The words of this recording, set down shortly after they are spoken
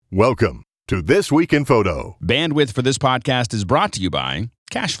Welcome to This Week in Photo. Bandwidth for this podcast is brought to you by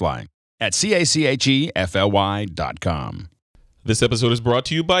CacheFly at CACHEFLY.com. This episode is brought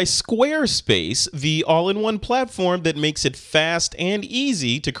to you by Squarespace, the all-in-one platform that makes it fast and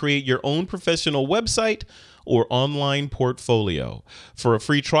easy to create your own professional website or online portfolio. For a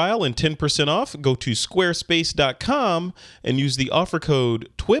free trial and 10% off, go to squarespace.com and use the offer code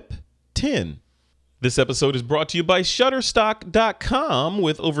TWIP10. This episode is brought to you by Shutterstock.com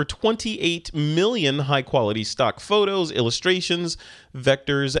with over 28 million high-quality stock photos, illustrations,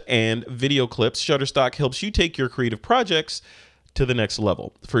 vectors, and video clips. Shutterstock helps you take your creative projects to the next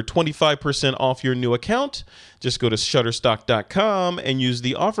level. For 25% off your new account, just go to Shutterstock.com and use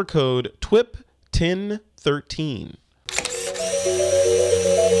the offer code TWIP1013.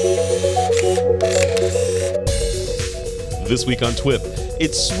 This week on TWIP,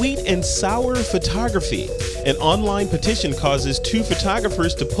 it's sweet and sour photography. An online petition causes two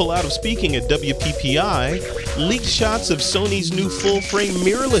photographers to pull out of speaking at WPPI. Leaked shots of Sony's new full-frame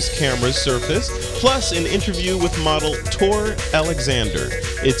mirrorless cameras surface, plus an interview with model Tor Alexander.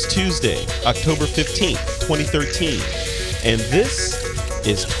 It's Tuesday, October 15th, 2013. And this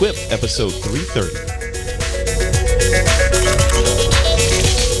is TWIP episode 330.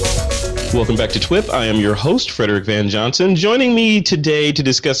 Welcome back to TWIP. I am your host, Frederick Van Johnson. Joining me today to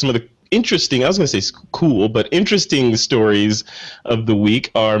discuss some of the interesting, I was going to say cool, but interesting stories of the week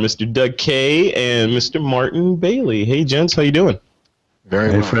are Mr. Doug Kay and Mr. Martin Bailey. Hey, gents, how you doing?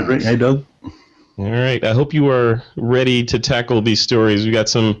 Very well, Frederick. Hey, Doug. All right. I hope you are ready to tackle these stories. We got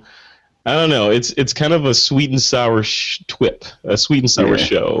some, I don't know, it's kind of a sweet and sour TWIP, a sweet and sour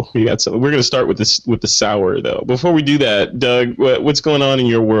show. We got some. We're going to start with this with the sour though. Before we do that, Doug, what's going on in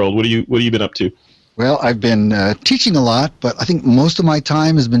your world? What have you been up to? Well, I've been teaching a lot, but I think most of my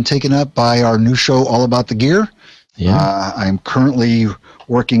time has been taken up by our new show, All About the Gear. Yeah. I'm currently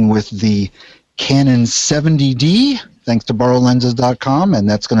working with the Canon 70D, thanks to borrowlenses.com, and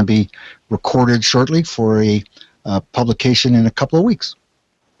that's going to be recorded shortly for a publication in a couple of weeks.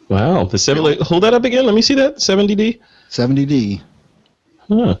 Wow, hold that up again. Let me see that 70D. 70D.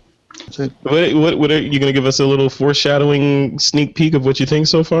 Huh. That's it. What are you going to give us a little foreshadowing sneak peek of what you think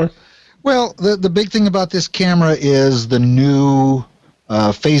so far? Well, the big thing about this camera is the new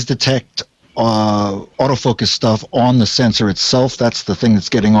phase detect autofocus stuff on the sensor itself. That's the thing that's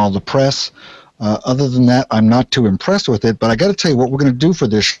getting all the press. Other than that, I'm not too impressed with it. But I got to tell you, what we're going to do for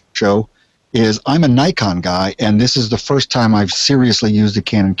this show is I'm a Nikon guy, and this is the first time I've seriously used a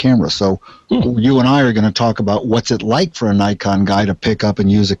Canon camera. So you and I are going to talk about what's it like for a Nikon guy to pick up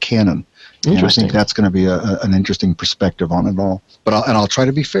and use a Canon. And I think that's going to be an interesting perspective on it all. But I'll try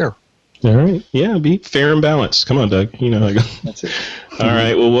to be fair. All right. Yeah, be fair and balanced. Come on, Doug. You know how I go. That's it. All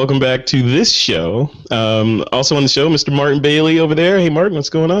right. Well, welcome back to this show. Also on the show, Mr. Martin Bailey over there. Hey, Martin, what's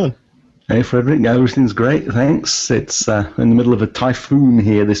going on? Hey, Frederick. Everything's great, thanks. It's in the middle of a typhoon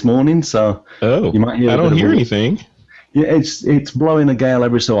here this morning, so you might hear. I don't hear anything. Yeah, it's blowing a gale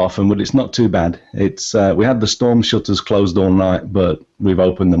every so often, but it's not too bad. It's we had the storm shutters closed all night, but we've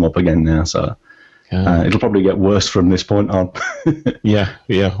opened them up again now, so it'll probably get worse from this point on. Yeah.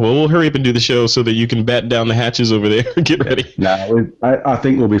 Well, we'll hurry up and do the show so that you can batten down the hatches over there. Get ready. No, I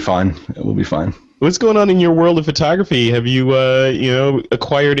think we'll be fine. We'll be fine. What's going on in your world of photography? Have you,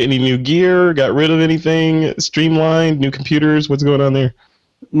 acquired any new gear? Got rid of anything? Streamlined? New computers? What's going on there?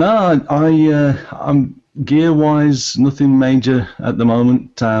 No, I'm gear-wise, nothing major at the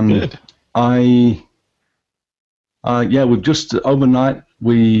moment. Good. We've just overnight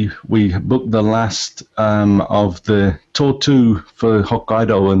we booked the last of the Tour 2 for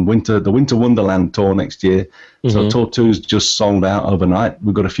Hokkaido and the Winter Wonderland tour next year. Mm-hmm. So Tour 2's just sold out overnight.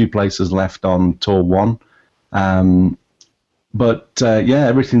 We've got a few places left on Tour 1.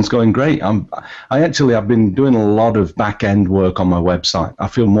 Everything's going great. I've been doing a lot of back-end work on my website. I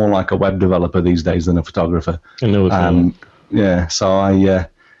feel more like a web developer these days than a photographer. I know what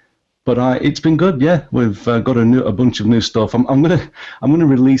it's been good. Yeah, we've got a bunch of new stuff. I'm gonna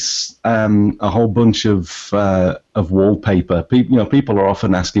release a whole bunch of wallpaper. People are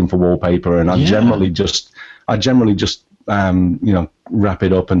often asking for wallpaper, and I generally just wrap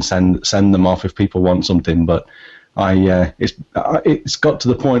it up and send them off if people want something. But it's got to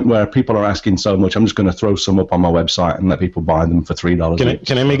the point where people are asking so much. I'm just going to throw some up on my website and let people buy them for $3.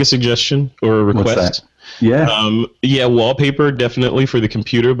 Can I make a suggestion or a request? What's that? Yeah. Wallpaper definitely for the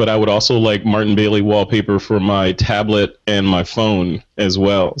computer, but I would also like Martin Bailey wallpaper for my tablet and my phone as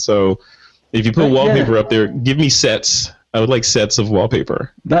well. So if you put wallpaper up there, give me sets. I would like sets of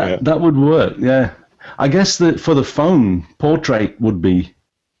wallpaper. That would work. Yeah. I guess that for the phone, portrait would be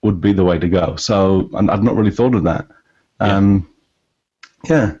the way to go. So I've not really thought of that.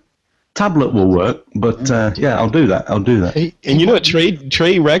 tablet will work, but yeah, I'll do that. Hey, And you know what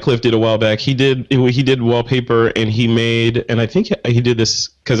Trey Ratcliffe did a while back? He did wallpaper, and he made, and I think he did this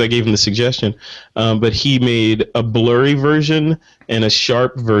because I gave him the suggestion, but he made a blurry version and a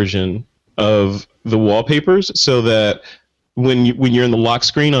sharp version of the wallpapers, so that when you're in the lock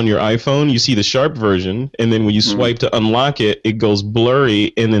screen on your iPhone, you see the sharp version, and then when you swipe to unlock it, it goes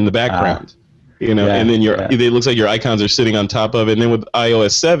blurry and in the background. And then it looks like your icons are sitting on top of it. And then with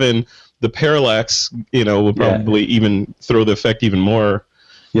iOS 7, the parallax, will probably even throw the effect even more.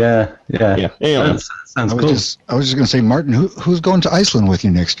 Yeah. Anyway. Sounds cool. I was just going to say, Martin, who's going to Iceland with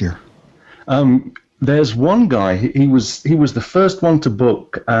you next year? There's one guy. He was the first one to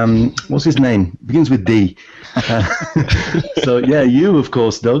book. What's his name? Begins with D. So yeah, you of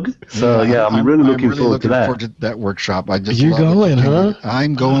course, Doug. So yeah, I'm really looking forward to that. Forward to that workshop. I just You going, huh?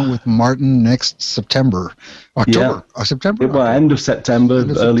 I'm going with Martin next September, October, September. Well, end of September,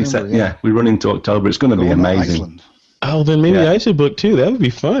 early September. Yeah, we run into October. It's going to be amazing. Iceland. Oh, then maybe I should book too. That would be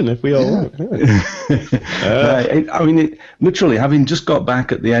fun if we all went. Literally, having just got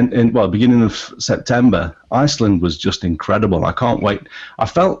back at the beginning of September, Iceland was just incredible. I can't wait. I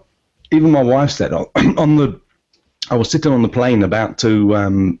felt, even my wife said I was sitting on the plane about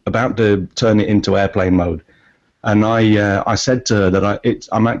to turn it into airplane mode, and I said to her that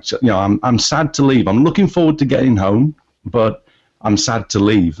I'm sad to leave. I'm looking forward to getting home, but I'm sad to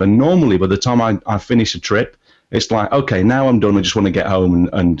leave. And normally, by the time I finish a trip, it's like, okay, now I'm done. I just want to get home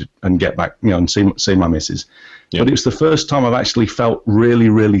and get back, and see my missus. Yep. But it was the first time I've actually felt really,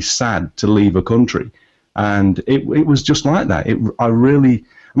 really sad to leave a country, and it was just like that.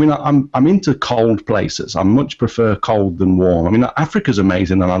 I'm into cold places. I much prefer cold than warm. I mean, Africa's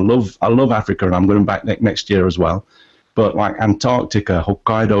amazing, and I love Africa, and I'm going back next year as well. But like Antarctica,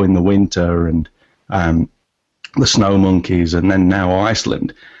 Hokkaido in the winter, and the snow monkeys, and then now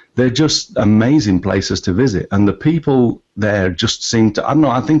Iceland. They're just amazing places to visit, and the people there just seem to. I don't know.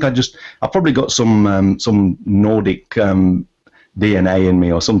 I think I probably got some Nordic DNA in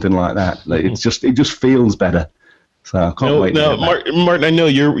me or something like that. It just feels better. So I can't wait. No, Martin, I know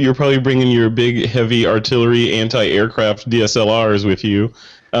you're probably bringing your big, heavy artillery anti-aircraft DSLRs with you.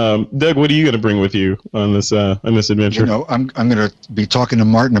 Doug, what are you going to bring with you on this adventure? I'm going to be talking to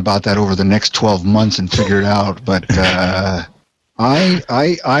Martin about that over the next 12 months and figure it out. But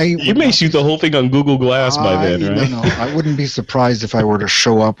you may shoot the whole thing on Google Glass by then, right? No, I wouldn't be surprised if I were to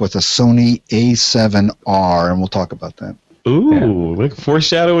show up with a Sony A7R, and we'll talk about that. Ooh, look,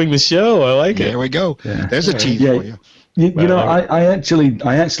 foreshadowing the show. I like it. There we go. Yeah. There's a tease for you. I actually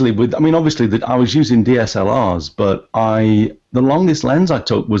obviously I was using DSLRs, but the longest lens I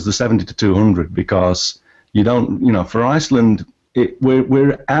took was the 70-200 because for Iceland.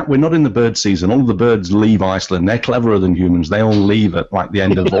 We're not in the bird season. All the birds leave Iceland. They're cleverer than humans. They all leave at like the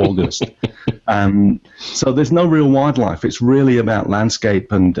end of August. So there's no real wildlife. It's really about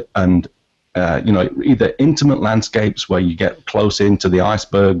landscape and either intimate landscapes where you get close into the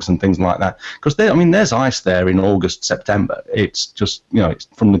icebergs and things like that. Because there's ice there in August, September. It's just it's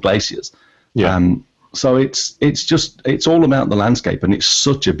from the glaciers. Yeah. So it's all about the landscape, and it's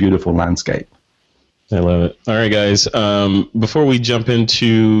such a beautiful landscape. I love it. All right, guys. Before we jump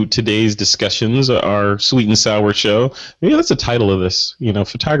into today's discussions, our Sweet and Sour show, maybe that's the title of this,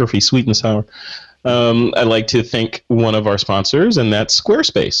 photography, Sweet and Sour. I'd like to thank one of our sponsors, and that's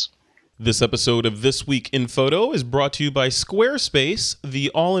Squarespace. This episode of This Week in Photo is brought to you by Squarespace, the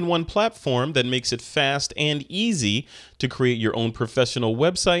all-in-one platform that makes it fast and easy to create your own professional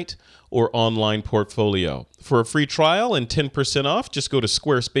website or online portfolio. For a free trial and 10% off, just go to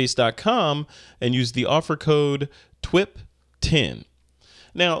squarespace.com and use the offer code TWIP10.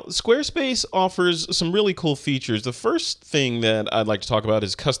 Now, Squarespace offers some really cool features. The first thing that I'd like to talk about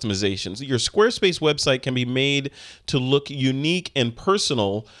is customizations. Your Squarespace website can be made to look unique and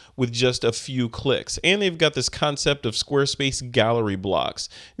personal with just a few clicks. And they've got this concept of Squarespace gallery blocks.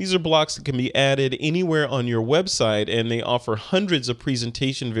 These are blocks that can be added anywhere on your website, and they offer hundreds of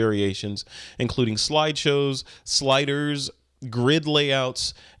presentation variations, including slideshows, sliders, grid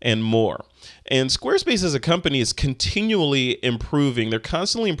layouts, and more. And Squarespace as a company is continually improving. They're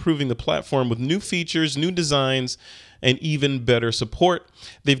constantly improving the platform with new features, new designs, and even better support.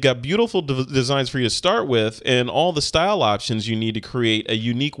 They've got beautiful designs for you to start with and all the style options you need to create a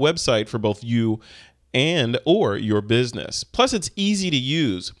unique website for both you and or your business. Plus, it's easy to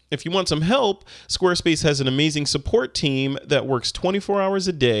use. If you want some help, Squarespace has an amazing support team that works 24 hours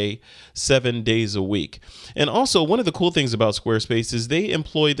a day, 7 days a week. And also, one of the cool things about Squarespace is they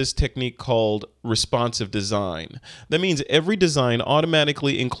employ this technique called responsive design. That means every design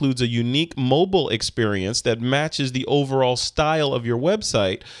automatically includes a unique mobile experience that matches the overall style of your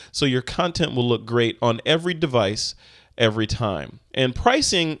website, so your content will look great on every device every time. And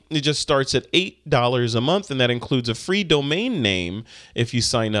pricing, it just starts at $8 a month, and that includes a free domain name if you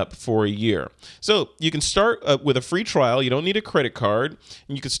sign up for a year. So you can start with a free trial. You don't need a credit card,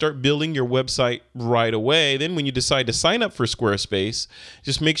 and you can start building your website right away. Then when you decide to sign up for Squarespace,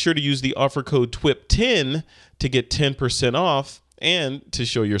 just make sure to use the offer code TWIP10 to get 10% off and to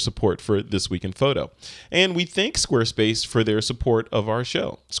show your support for This Week in Photo. And we thank Squarespace for their support of our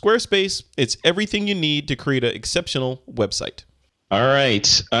show. Squarespace, it's everything you need to create an exceptional website. All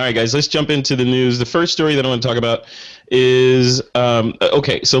right, guys, let's jump into the news. The first story that I want to talk about is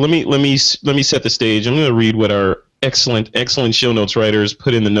okay. So let me set the stage. I'm going to read what our excellent show notes writers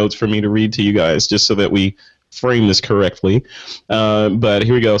put in the notes for me to read to you guys, just so that we frame this correctly. But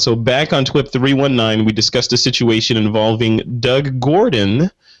here we go. So back on TWIP 319, we discussed a situation involving Doug Gordon,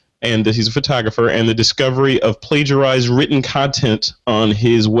 and he's a photographer, and the discovery of plagiarized written content on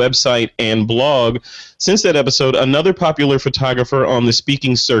his website and blog. Since that episode, another popular photographer on the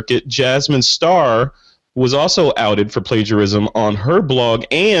speaking circuit, Jasmine Star, was also outed for plagiarism on her blog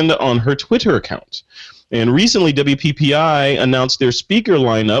and on her Twitter account. And recently, WPPI announced their speaker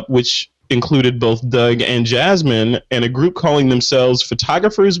lineup, which included both Doug and Jasmine, and a group calling themselves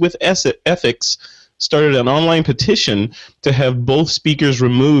Photographers with Ethics started an online petition to have both speakers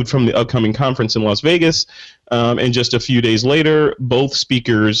removed from the upcoming conference in Las Vegas, and just a few days later, both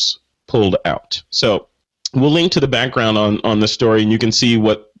speakers pulled out. So we'll link to the background on the story, and you can see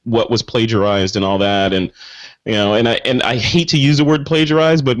what was plagiarized and all that. And you know, and I hate to use the word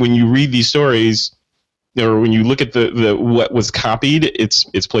plagiarized, but when you read these stories, or when you look at the what was copied,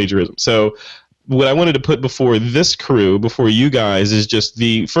 it's plagiarism. So what I wanted to put before this crew, before you guys, is just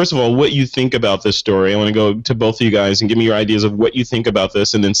first of all, what you think about this story. I want to go to both of you guys and give me your ideas of what you think about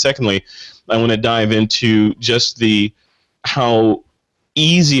this. And then secondly, I want to dive into just how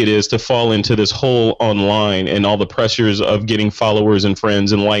easy it is to fall into this whole online and all the pressures of getting followers and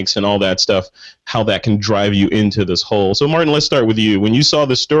friends and likes and all that stuff, how that can drive you into this hole. So Martin, let's start with you. When you saw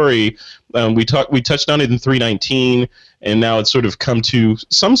the story, we touched on it in 319, and now it's sort of come to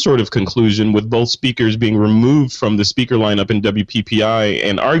some sort of conclusion with both speakers being removed from the speaker lineup in WPPI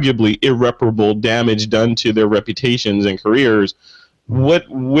and arguably irreparable damage done to their reputations and careers. Where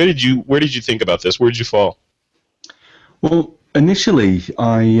did you think about this? Where did you fall? Well, initially,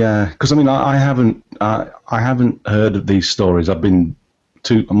 because I haven't heard of these stories. I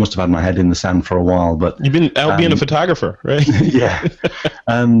must have had my head in the sand for a while, but you've been out being a photographer, right? Yeah.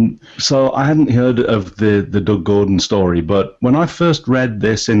 So I hadn't heard of the Doug Gordon story, but when I first read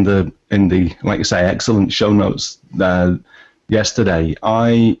this in the like you say, excellent show notes yesterday,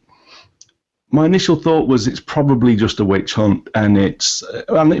 my initial thought was it's probably just a witch hunt, and it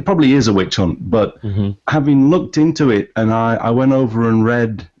probably is a witch hunt. But having looked into it, and I went over and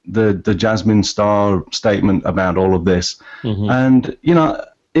read the Jasmine Star statement about all of this, and you know,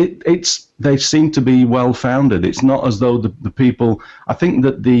 they seem to be well founded. It's not as though the people. I think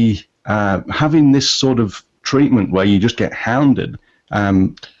that having this sort of treatment where you just get hounded,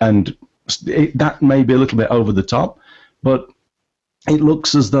 and that may be a little bit over the top, but it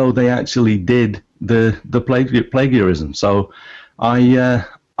looks as though they actually did the plagiarism. So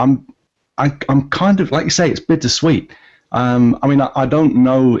I'm kind of, like you say, it's bittersweet. I don't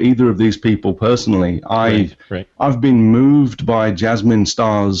know either of these people personally. I've been moved by Jasmine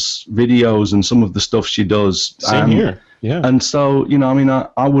Star's videos and some of the stuff she does. Same here. Yeah. And so, you know,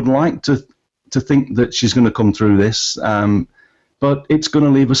 I would like to think that she's going to come through this, but it's going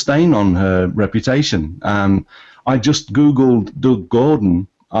to leave a stain on her reputation. I just Googled Doug Gordon,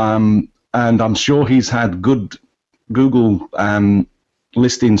 and I'm sure he's had good Google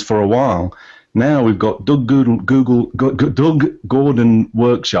listings for a while. Now we've got Doug Gordon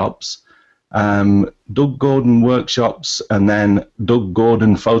workshops, Doug Gordon workshops, and then Doug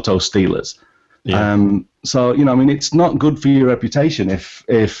Gordon photo stealers. Yeah. So, you know, I mean, it's not good for your reputation if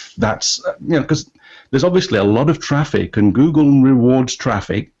that's, you know, because there's obviously a lot of traffic, and Google rewards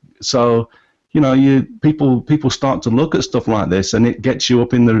traffic. So, you know, people start to look at stuff like this, and it gets you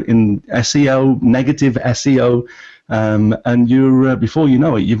up in SEO, negative SEO, and you're before you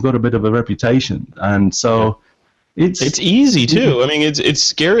know it, you've got a bit of a reputation, and so it's easy too. I mean, it's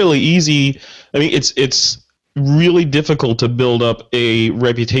scarily easy. I mean, it's really difficult to build up a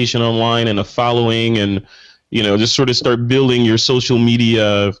reputation online and a following, and just sort of start building your social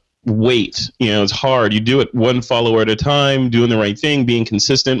media weight. It's hard. You do it one follower at a time, doing the right thing, being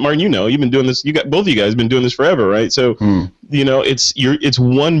consistent. Martin, you've been doing this. Both of you guys have been doing this forever, right? So it's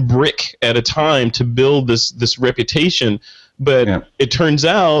one brick at a time to build this reputation. But it turns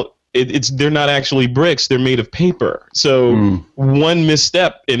out they're not actually bricks. They're made of paper. So one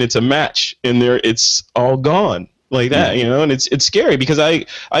misstep and it's a match, and it's all gone like that, and it's scary, because I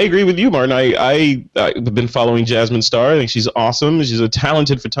agree with you, Martin. I've been following Jasmine Star. I think she's awesome. She's a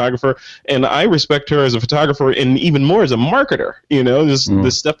talented photographer, and I respect her as a photographer, and even more as a marketer.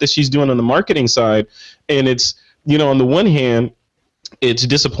 The stuff that she's doing on the marketing side, and it's on the one hand, it's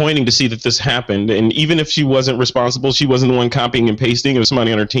disappointing to see that this happened, and even if she wasn't responsible, she wasn't the one copying and pasting. It was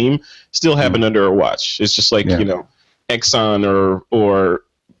somebody on her team. Still happened under her watch. It's just like Exxon or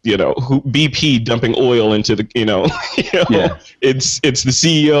BP dumping oil into the it's the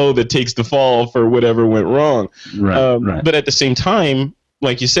CEO that takes the fall for whatever went wrong. Right. But at the same time,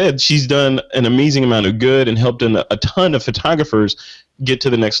 like you said, she's done an amazing amount of good and helped a ton of photographers get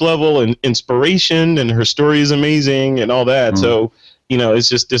to the next level and inspiration, and her story is amazing and all that. So it's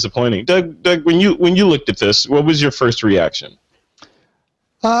just disappointing. Doug, when you looked at this, what was your first reaction?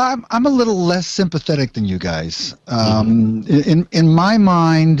 I'm a little less sympathetic than you guys. In my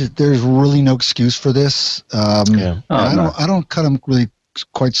mind, there's really no excuse for this. I don't cut them really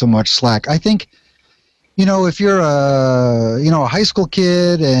quite so much slack. I think, if you're a high school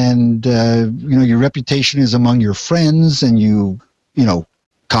kid and your reputation is among your friends, and you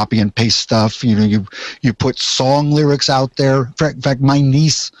copy and paste stuff, you put song lyrics out there. In fact, my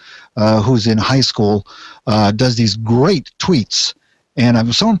niece, who's in high school, does these great tweets. And I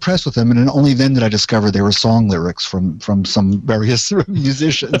was so impressed with them, and only then did I discover they were song lyrics from some various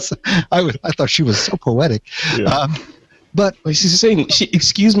musicians. I thought she was so poetic. Yeah. But she's saying,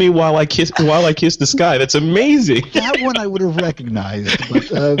 "Excuse me while I kiss the sky." That's amazing. That one I would have recognized, but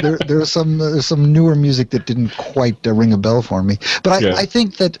there's some newer music that didn't quite ring a bell for me. But I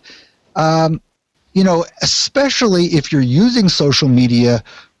think that especially if you're using social media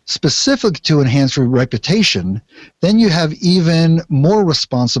specific to enhance your reputation, then you have even more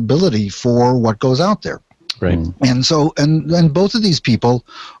responsibility for what goes out there. Right. And so, and both of these people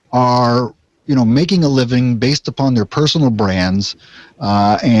are, making a living based upon their personal brands,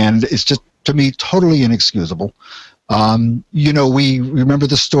 and it's just, to me, totally inexcusable. We remember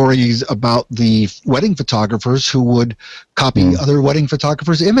the stories about the wedding photographers who would copy other wedding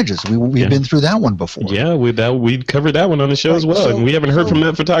photographers' images. We've been through that one before. Yeah, we covered that one on the show as well, and we haven't heard from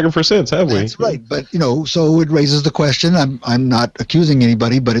that photographer since, have we? That's right. But so it raises the question. I'm not accusing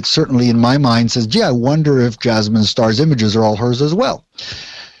anybody, but it certainly in my mind says, gee, I wonder if Jasmine Starr's images are all hers as well.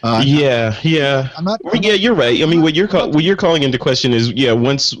 You're right. I mean, what you're calling into question is,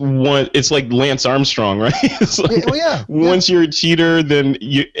 it's like Lance Armstrong, right? It's like, once you're a cheater, then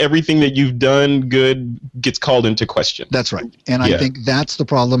everything that you've done good gets called into question. That's right. And I think that's the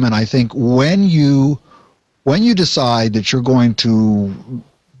problem. And I think when you decide that you're going to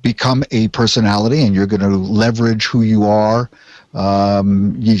become a personality and you're going to leverage who you are,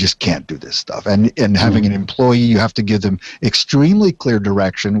 you just can't do this stuff. And having an employee, you have to give them extremely clear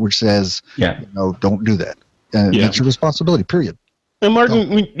direction, which says, don't do that. And that's your responsibility, period. And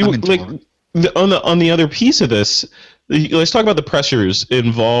Martin, on the other piece of this, let's talk about the pressures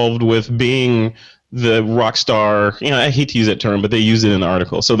involved with being the rock star. I hate to use that term, but they use it in the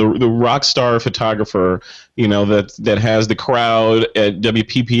article. So the rock star photographer, that has the crowd at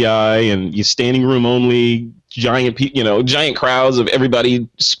WPPI and you standing room only, giant crowds of everybody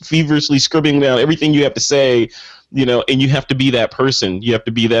feverishly scribbling down everything you have to say, and you have to be that person. You have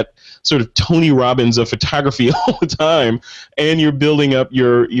to be that sort of Tony Robbins of photography all the time, and you're building up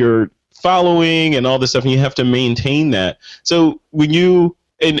your following and all this stuff, and you have to maintain that. So when you,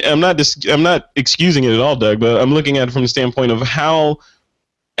 and I'm not excusing it at all, Doug, but I'm looking at it from the standpoint of how,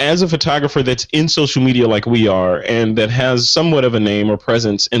 as a photographer that's in social media like we are, and that has somewhat of a name or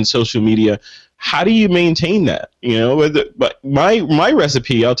presence in social media, how do you maintain that? But my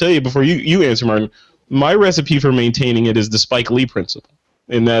recipe, I'll tell you before you answer, Martin, my recipe for maintaining it is the Spike Lee principle.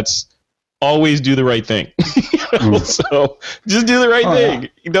 And that's always do the right thing. So just do the right thing.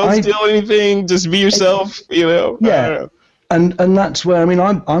 Don't steal anything. Just be yourself, Yeah. And that's where,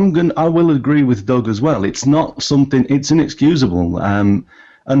 I will agree with Doug as well. It's not something, it's inexcusable.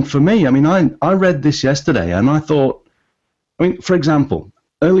 And for me, I read this yesterday and I thought, for example,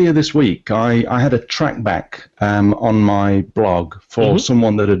 earlier this week, I had a trackback on my blog for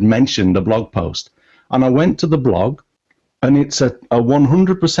someone that had mentioned a blog post. And I went to the blog, and it's a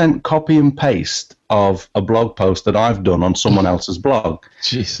 100% copy and paste of a blog post that I've done on someone else's blog.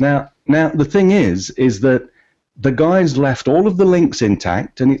 Jeez. Now the thing is that the guy's left all of the links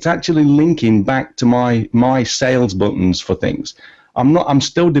intact, and it's actually linking back to my sales buttons for things. I'm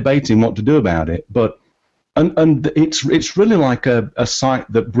still debating what to do about it, but and it's really like a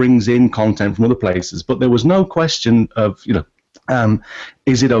site that brings in content from other places, but there was no question of,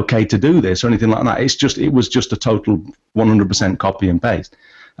 is it okay to do this or anything like that. It was just a total 100% copy and paste.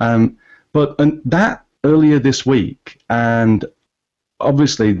 But that earlier this week, and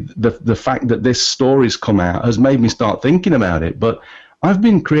obviously the fact that this story's come out has made me start thinking about it. But I've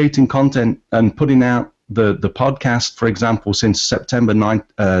been creating content and putting out the podcast, for example, since September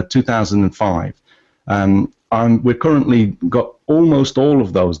 2005. We're currently got almost all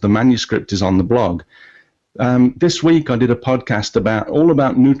of those. The manuscript is on the blog. This week I did a podcast all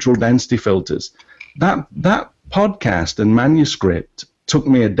about neutral density filters. That podcast and manuscript took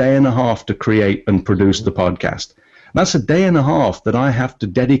me a day and a half to create and produce the podcast. That's a day and a half that I have to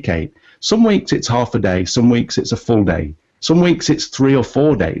dedicate. Some weeks it's half a day, some weeks it's a full day, some weeks it's 3 or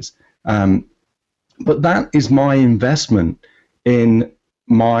 4 days. But that is my investment in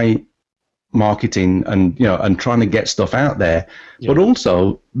my marketing and trying to get stuff out there, but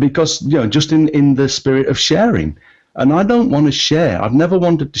also because just in the spirit of sharing. And I don't want to share. I've never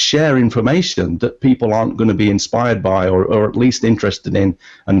wanted to share information that people aren't going to be inspired by or at least interested in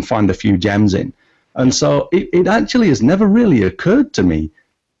and find a few gems in. And so it actually has never really occurred to me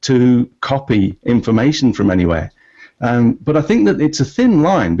to copy information from anywhere. But I think that it's a thin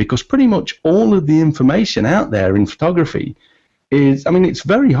line, because pretty much all of the information out there in photography it's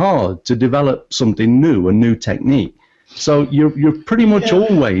very hard to develop something new, a new technique. So you're pretty much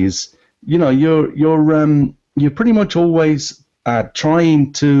always, you're pretty much always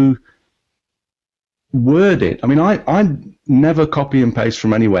trying to word it. I mean, I never copy and paste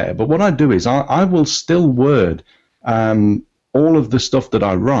from anywhere, but what I do is I will still word all of the stuff that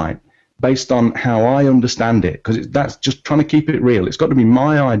I write based on how I understand it, because that's just trying to keep it real. It's got to be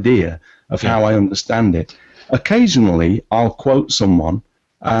my idea of how I understand it. Occasionally, I'll quote someone,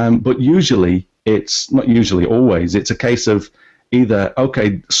 but usually it's not usually always. It's a case of either,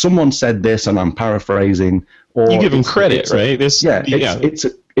 okay, someone said this and I'm paraphrasing, or you give them credit, right? It's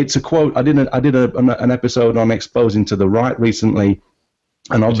a quote. I did an episode on exposing to the right recently,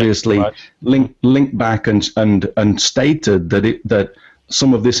 and obviously linked back and stated that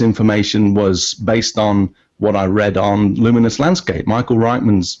some of this information was based on what I read on Luminous Landscape, Michael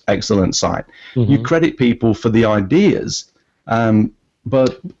Reitman's excellent site. Mm-hmm. You credit people for the ideas,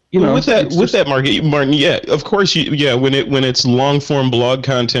 but with that, Martin, yeah, of course, when it's long form blog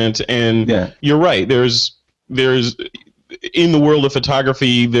content, and you're right. There's in the world of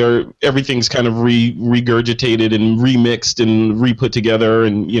photography, everything's kind of regurgitated and remixed and re-put together,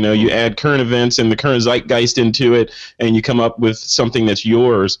 and you add current events and the current zeitgeist into it, and you come up with something that's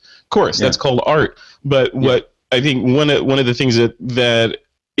yours. Of course, that's called art. But what I think one of the things that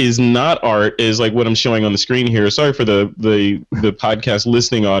is not art is like what I'm showing on the screen here. Sorry for the podcast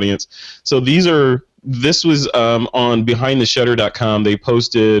listening audience. So this was on BehindTheShutter.com. They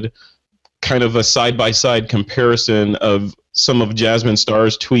posted kind of a side-by-side comparison of some of Jasmine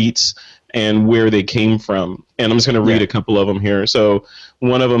Star's tweets and where they came from. And I'm just going to read a couple of them here. So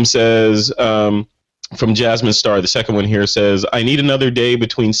one of them says, from Jasmine Star, the second one here says, "I need another day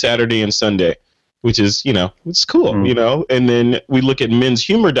between Saturday and Sunday," which is, it's cool, And then we look at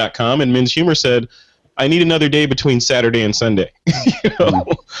men'shumor.com, and Men's Humor said, "I need another day between Saturday and Sunday."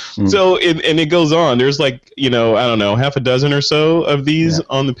 So, and it goes on. There's like, I don't know, half a dozen or so of these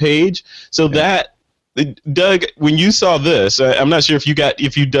on the page. So that, Doug, when you saw this, I'm not sure if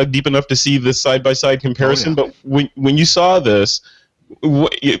you dug deep enough to see this side-by-side comparison, but when you saw this,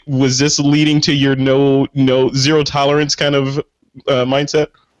 was this leading to your no zero tolerance kind of mindset?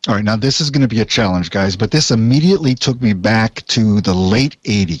 All right, now this is going to be a challenge, guys, but this immediately took me back to the late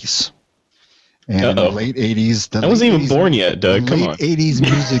 80s. And in the late 80s... I wasn't even born yet, Doug. Come on. Late 80s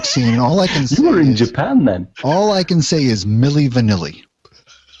music scene, all I can say You were in Japan then. All I can say is Milli Vanilli.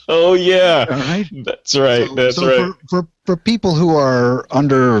 Oh, yeah. All right? That's right. For people who are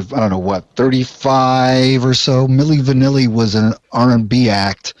under, I don't know, 35 or so, Milli Vanilli was an R&B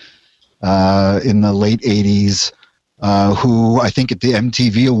act in the late 80s. Who I think at the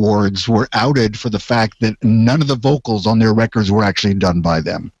MTV Awards were outed for the fact that none of the vocals on their records were actually done by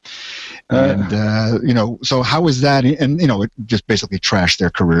them. And, so how is that? And, it just basically trashed their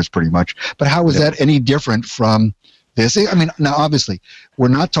careers pretty much. But how is that any different from this? I mean, now, obviously, we're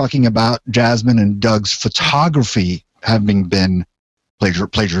not talking about Jasmine and Doug's photography having been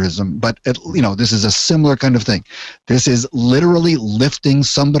plagiarism, but this is a similar kind of thing. This is literally lifting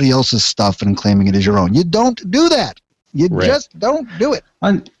somebody else's stuff and claiming it as your own. You don't do that. You just don't do it.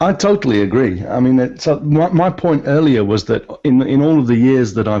 I totally agree. I mean, my point earlier was that in all of the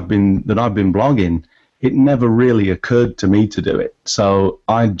years that I've been blogging, it never really occurred to me to do it. So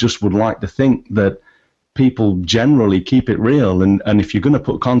I just would like to think that people generally keep it real, and if you're going to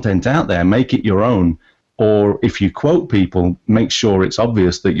put content out there, make it your own. Or if you quote people, make sure it's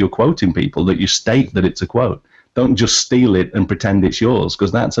obvious that you're quoting people, that you state that it's a quote. Don't just steal it and pretend it's yours,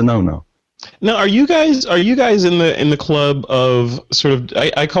 because that's a no-no. Now, are you guys in the club of sort of,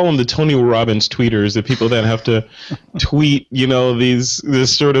 I call them the Tony Robbins tweeters, the people that have to tweet,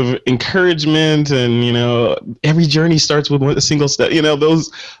 this sort of encouragement, and every journey starts with a single step,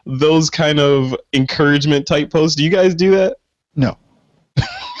 those kind of encouragement type posts. Do you guys do that? No.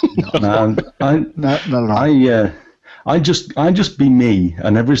 No, not at all. I just be me,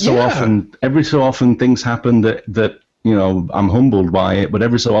 and every so often things happen that I'm humbled by it, but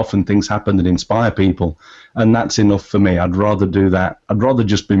every so often things happen that inspire people, and that's enough for me. I'd rather do that. I'd rather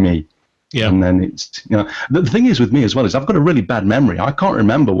just be me. Yeah. And then it's, the thing is with me as well is I've got a really bad memory. I can't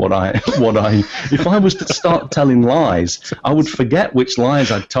remember what I if I was to start telling lies, I would forget which lies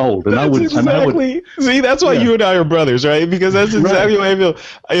I told, and see, that's why you and I are brothers, right? Because that's exactly what I feel.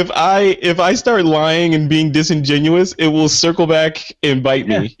 If I start lying and being disingenuous, it will circle back and bite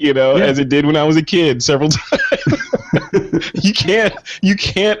me, as it did when I was a kid several times. You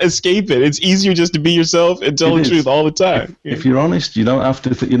can't escape it. It's easier just to be yourself and tell the truth all the time. If you're honest, you don't have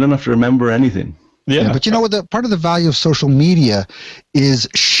to remember anything. Yeah, but what part of the value of social media is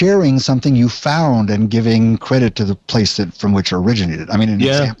sharing something you found and giving credit to the place from which it originated. I mean, an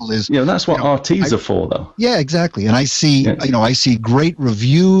example is that's what RTs are for, though. Yeah, exactly. And I see I see great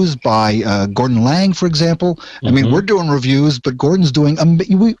reviews by Gordon Lang, for example. Mm-hmm. I mean, we're doing reviews, but Gordon's doing.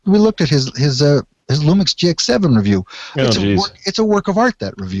 We looked at his Lumix GX7 review. It's a work of art,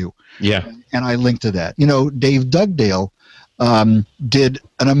 that review. Yeah, and I linked to that. Dave Dugdale did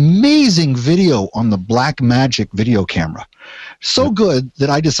an amazing video on the Blackmagic video camera. So good that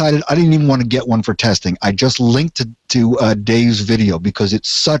I decided I didn't even want to get one for testing. I just linked to Dave's video because it's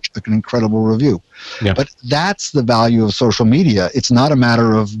such an incredible review. Yeah. But that's the value of social media. It's not a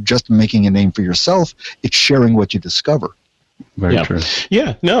matter of just making a name for yourself. It's sharing what you discover. Very true.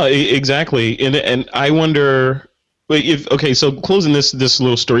 Yeah, no, exactly. And I wonder... So closing this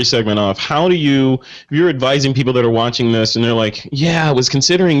little story segment off, how do if you're advising people that are watching this and they're like, I was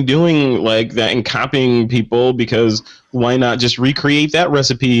considering doing like that and copying people, because why not just recreate that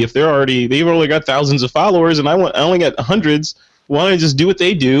recipe if they've only got thousands of followers and I only got hundreds, why don't I just do what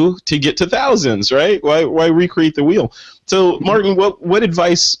they do to get to thousands, right? Why recreate the wheel? So Martin, what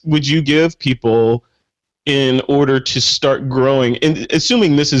advice would you give people in order to start growing, and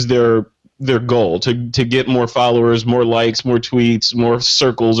assuming this is their goal, to get more followers, more likes, more tweets, more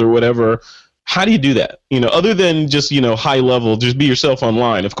circles or whatever? How do you do that? Other than just, high level, just be yourself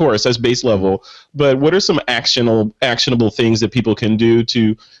online. Of course, that's base level. But what are some actionable things that people can do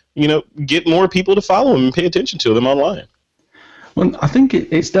to, get more people to follow them and pay attention to them online? Well, I think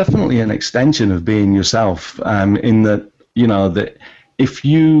it's definitely an extension of being yourself, in that, that if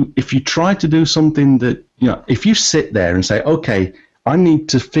you try to do something that, if you sit there and say, okay, I need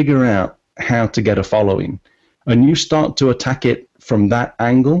to figure out how to get a following, and you start to attack it from that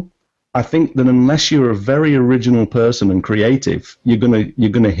angle, I think that unless you're a very original person and creative, you're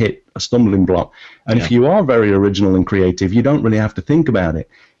gonna hit a stumbling block. And if you are very original and creative, you don't really have to think about it.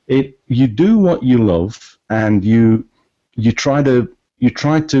 You do what you love, and you try to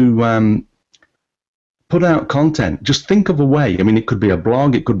put out content. Just think of a way. I mean, it could be a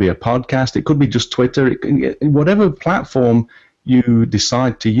blog, it could be a podcast, it could be just Twitter, whatever platform you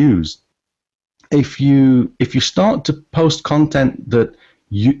decide to use. If you start to post content that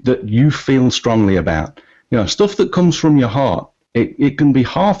you feel strongly about, stuff that comes from your heart, it can be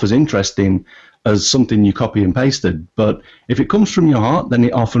half as interesting as something you copy and pasted. But if it comes from your heart, then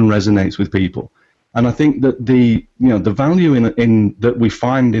it often resonates with people. And I think that the value in that we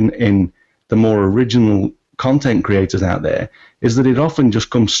find in the more original content creators out there is that it often just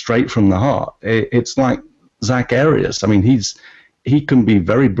comes straight from the heart. It's like Zach Arias. I mean, he can be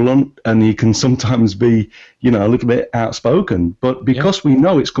very blunt, and he can sometimes be, a little bit outspoken. But because we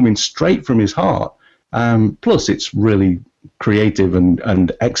know it's coming straight from his heart, plus it's really creative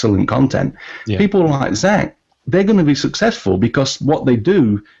and excellent content, people like Zach, they're going to be successful because what they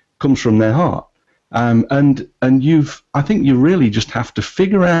do comes from their heart. I think you really just have to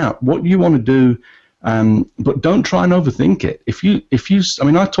figure out what you want to do, but don't try and overthink it.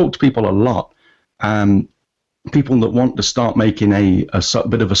 I talk to people a lot, people that want to start making a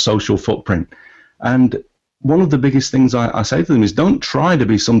bit of a social footprint. And one of the biggest things I say to them is, don't try to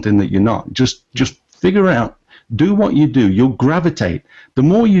be something that you're not. Just figure out, do what you do. You'll gravitate. The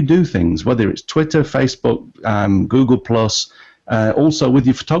more you do things, whether it's Twitter, Facebook, Google Plus, also with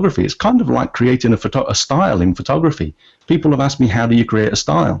your photography, it's kind of like creating a style in photography. People have asked me, how do you create a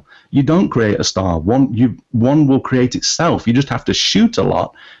style? You don't create a style. One will create itself. You just have to shoot a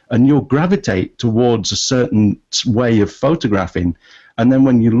lot, and you'll gravitate towards a certain way of photographing. And then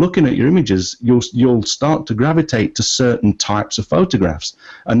when you're looking at your images, you'll start to gravitate to certain types of photographs,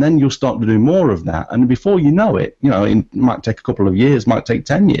 and then you'll start to do more of that. And before you know it, it might take a couple of years, might take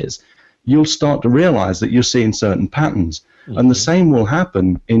 10 years, you'll start to realize that you're seeing certain patterns. Mm-hmm. And the same will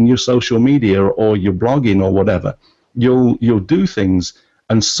happen in your social media or your blogging or whatever. You'll do things,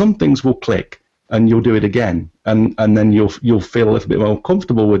 and some things will click, and you'll do it again, and then you'll feel a little bit more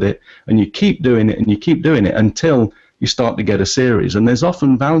comfortable with it, and you keep doing it, and you keep doing it until you start to get a series. And there's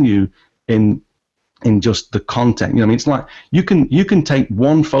often value in just the content. It's like you can take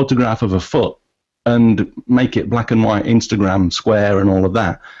one photograph of a foot and make it black and white, Instagram square and all of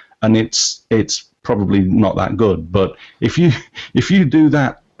that, and it's probably not that good. But if you do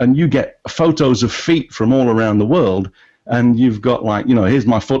that and you get photos of feet from all around the world, and you've got here's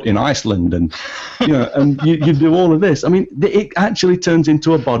my foot in Iceland, and and you do all of this. It actually turns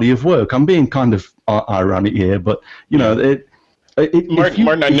into a body of work. I'm being kind of ironic here, but Martin,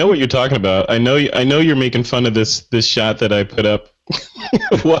 I know what you're talking about. I know you're making fun of this shot that I put up.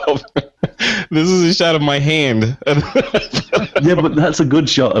 Well, this is a shot of my hand. Yeah, but that's a good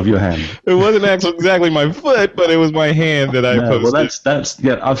shot of your hand. It wasn't actually exactly my foot, but it was my hand that I posted. Well, that's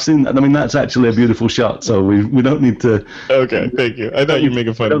I've seen that. That's actually a beautiful shot. So we don't need to. Okay, thank you. I thought you were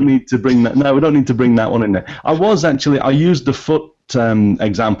making fun of me. We don't need to bring that. No, we don't need to bring that one in there. I used the foot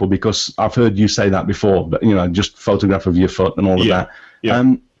example because I've heard you say that before. But just photograph of your foot and all of that.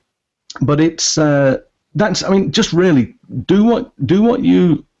 Yeah. But it's just really do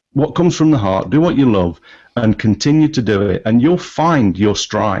what comes from the heart, do what you love, and continue to do it, and you'll find your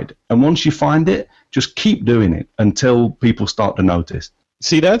stride. And once you find it, just keep doing it until people start to notice.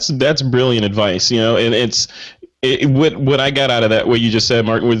 See, that's brilliant advice, and what I got out of that, what you just said,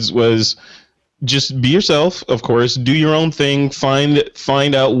 Martin, was just be yourself, of course, do your own thing,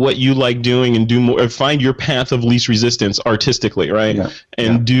 find out what you like doing, and do more, find your path of least resistance artistically, right? Yeah.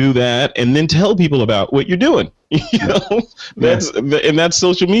 And do that, and then tell people about what you're doing. That's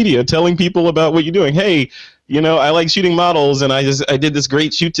social media, telling people about what you're doing. Hey, I like shooting models, and I did this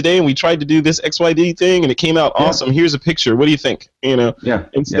great shoot today, and we tried to do this XYZ thing, and it came out awesome. Here's a picture. What do you think?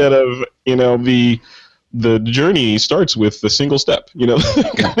 Instead of the journey starts with the single step,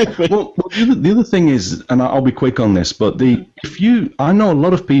 Well, the other thing is, and I'll be quick on this, but I know a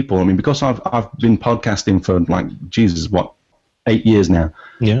lot of people, because I've been podcasting for 8 years now.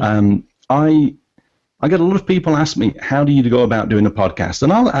 Yeah. I get a lot of people ask me, how do you go about doing a podcast?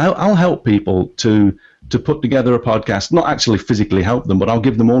 And I'll help people to put together a podcast, not actually physically help them, but I'll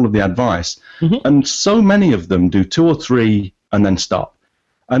give them all of the advice. Mm-hmm. And so many of them do 2 or 3 and then stop.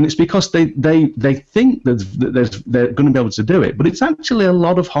 And it's because they think that they're going to be able to do it, but it's actually a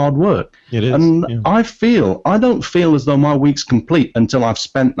lot of hard work. It is. And yeah. I don't feel as though my week's complete until I've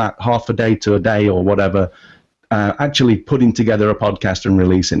spent that half a day to a day or whatever actually putting together a podcast and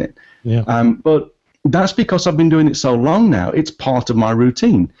releasing it. Yeah. But that's because I've been doing it so long now. It's part of my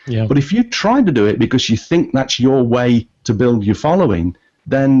routine. Yeah. But if you try to do it because you think that's your way to build your following,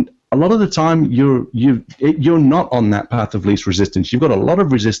 then a lot of the time you're not on that path of least resistance. You've got a lot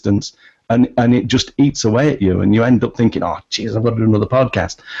of resistance, and it just eats away at you, and you end up thinking, oh, geez, I've got to do another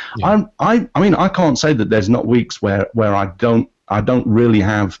podcast. Yeah. I can't say that there's not weeks where I don't really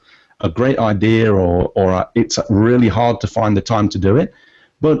have a great idea or it's really hard to find the time to do it,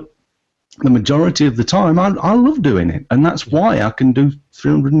 but the majority of the time I love doing it, and that's why I can do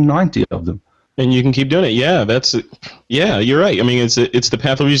 390 of them. And you can keep doing it. Yeah, you're right. It's the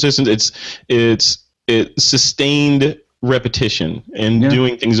path of resistance. It's sustained repetition and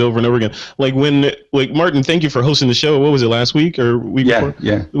doing things over and over again. Like Martin, thank you for hosting the show. What was it, last week or week before?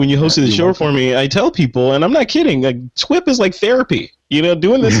 Yeah. When you hosted the show for me, I tell people, and I'm not kidding, TWIP is like therapy.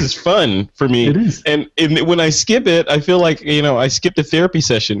 Doing this is fun for me. It is. And when I skip it, I feel like, I skipped a therapy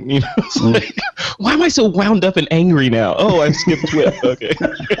session. It's like, why am I so wound up and angry now? Oh, I skipped TWIP. Okay.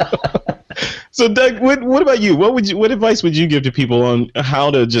 So Doug, what about you? What advice would you give to people on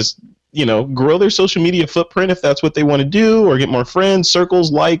how to just, grow their social media footprint if that's what they want to do, or get more friends, circles,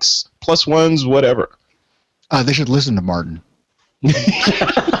 likes, plus ones, whatever? They should listen to Martin.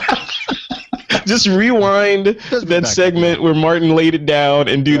 just rewind that segment where Martin laid it down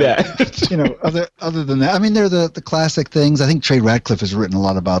and do that. You know, other than that, I mean, they're the classic things. I think Trey Ratcliffe has written a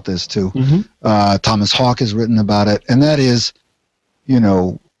lot about this too. Thomas Hawk has written about it, and that is, you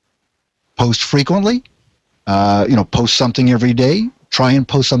know, post frequently. You know, post something every day. Try and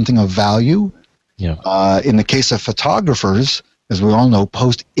post something of value. Yeah. In the case of photographers, as we all know,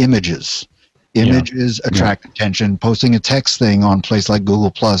 post images. Images attract attention. Posting a text thing on a place like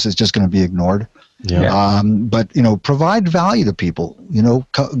Google Plus is just going to be ignored. But you know, provide value to people. You know,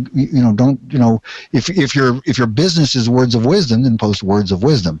 don't, you know, if your business is words of wisdom, then post words of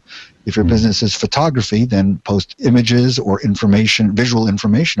wisdom. If your business is photography, then post images or information, visual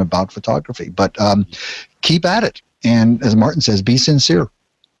information about photography. But keep at it, and as Martin says, be sincere.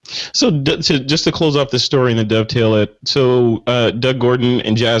 So just to close off this story and then dovetail it, so Doug Gordon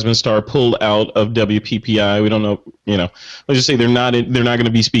and Jasmine Star pulled out of WPPI. We don't know, you know, let's just say they're not going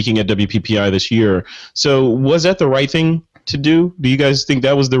to be speaking at WPPI this year. So was that the right thing to do? Do you guys think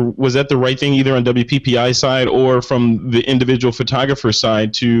that was that the right thing, either on WPPI side or from the individual photographer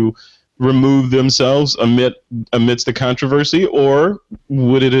side, to remove themselves amidst the controversy? Or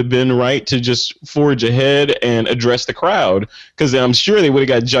would it have been right to just forge ahead and address the crowd? Because I'm sure they would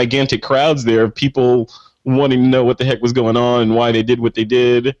have got gigantic crowds there of people wanting to know what the heck was going on and why they did what they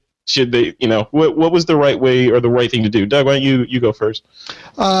did. Should they, you know, what was the right way or the right thing to do? Doug, why don't you go first?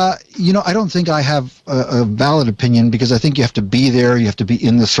 You know, I don't think I have a valid opinion, because I think you have to be there. You have to be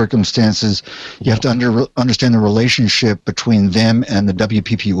in the circumstances. You have to understand the relationship between them and the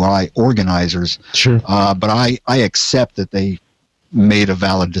WPPI organizers. Sure. But I accept that they made a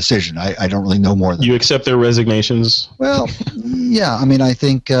valid decision. I don't really know more than you accept their resignations. Well, yeah. I mean, I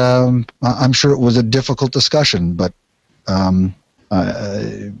think I'm sure it was a difficult discussion, but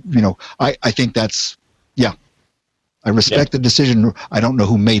you know, I think that's, I respect the decision. I don't know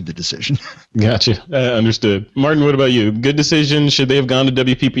who made the decision. Gotcha. Understood. Martin, what about you? Good decision. Should they have gone to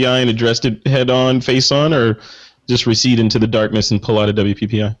WPPI and addressed it head on, face on, or just recede into the darkness and pull out of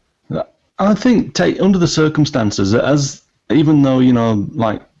WPPI? I think under the circumstances, as even though, you know,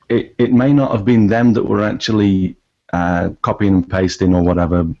 like it may not have been them that were actually copying and pasting or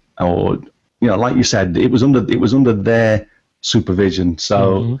whatever, or, you know, like you said, it was under their supervision.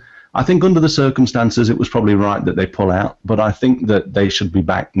 So I think under the circumstances, it was probably right that they pull out, but I think that they should be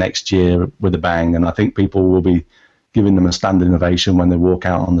back next year with a bang, and I think people will be giving them a standing ovation when they walk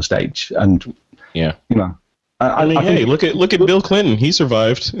out on the stage. And you know, I mean, hey, look at Bill Clinton. He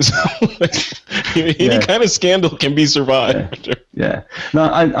survived. Any kind of scandal can be survived. No,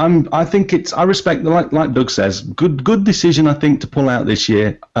 I think I respect, like Doug says, good decision, I think, to pull out this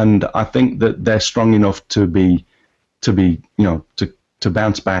year, and I think that they're strong enough to be you know, to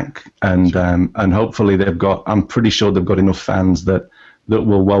bounce back, and hopefully I'm pretty sure they've got enough fans that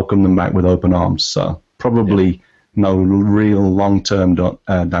will welcome them back with open arms. So probably no real long-term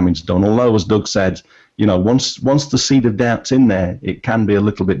damage done. Although, as Doug said, you know, once the seed of doubt's in there, it can be a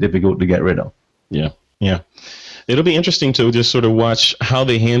little bit difficult to get rid of. Yeah. It'll be interesting to just sort of watch how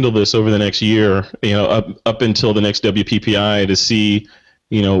they handle this over the next year, you know, up until the next WPPI, to see,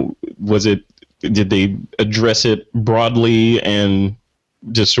 you know, did they address it broadly and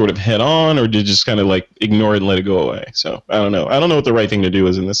just sort of head on, or did just kind of like ignore it and let it go away? So I don't know. I don't know what the right thing to do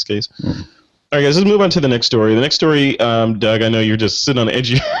is in this case. All right, guys, let's move on to the next story. The next story, Doug, I know you're just sitting on the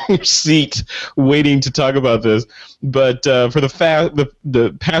edge of your seat waiting to talk about this, but for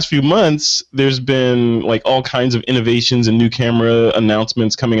the past few months, there's been like all kinds of innovations and new camera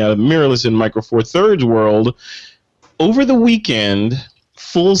announcements coming out of the mirrorless and Micro Four Thirds world. Over the weekend,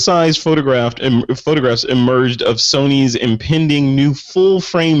 full-size photographs emerged of Sony's impending new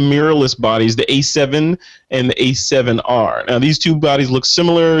full-frame mirrorless bodies, the A7 and the A7R. Now, these two bodies look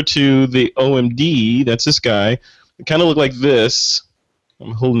similar to the OMD. That's this guy. They kind of look like this.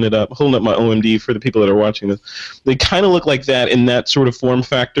 I'm holding up my OMD for the people that are watching this. They kind of look like that in that sort of form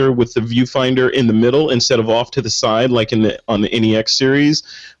factor, with the viewfinder in the middle instead of off to the side like on the NEX series.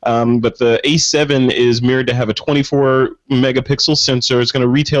 But the A7 is mirrored to have a 24 megapixel sensor. It's going to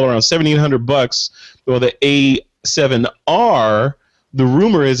retail around $1,700. Well, the A7R, the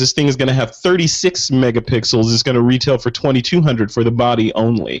rumor is this thing is going to have 36 megapixels. It's going to retail for $2,200 for the body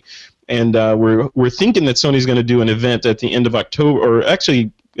only. And we're thinking that Sony's going to do an event at the end of October, or actually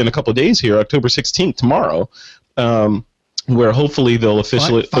in a couple of days here, October 16th, tomorrow, where hopefully they'll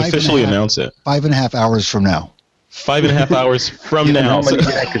officially announce it. 5.5 hours from now. 5.5 hours from now.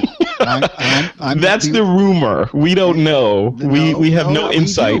 That's the rumor. We don't know. We have no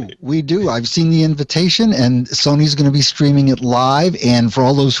insight. We do. I've seen the invitation, and Sony's going to be streaming it live. And for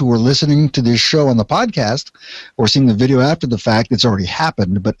all those who are listening to this show on the podcast or seeing the video after the fact, it's already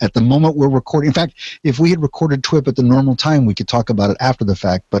happened. But at the moment we're recording, in fact, if we had recorded TWIP at the normal time, we could talk about it after the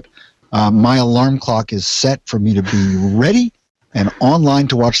fact. But my alarm clock is set for me to be ready and online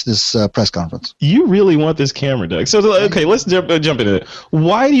to watch this press conference. You really want this camera, Doug. So, okay, let's jump into it.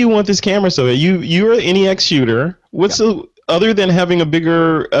 Why do you want this camera so bad? You're an NEX shooter. What's other than having a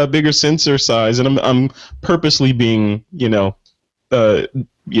bigger sensor size, and I'm purposely being, kind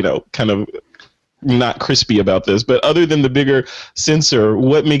of not crispy about this, but other than the bigger sensor,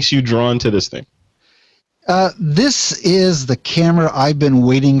 what makes you drawn to this thing? This is the camera I've been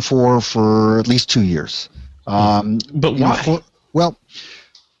waiting for at least 2 years. But why? Well,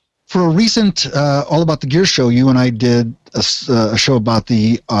 for a recent All About the Gear show, you and I did a show about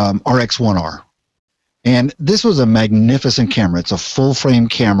the RX-1R. And this was a magnificent camera. It's a full-frame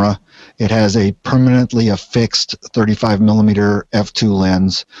camera. It has a permanently affixed 35mm f2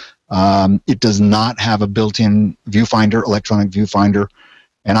 lens. It does not have a built-in viewfinder, electronic viewfinder.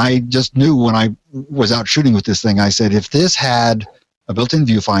 And I just knew when I was out shooting with this thing, I said, if this had a built-in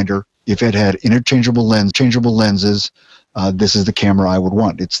viewfinder, if it had interchangeable lenses, this is the camera I would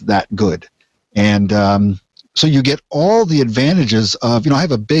want. It's that good. And so you get all the advantages of, I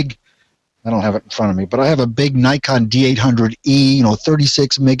have a big, I don't have it in front of me, but I have a big Nikon D800E,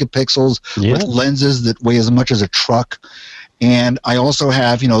 36 megapixels with lenses that weigh as much as a truck. And I also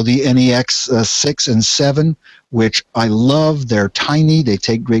have, the NEX 6 and 7, which I love. They're tiny. They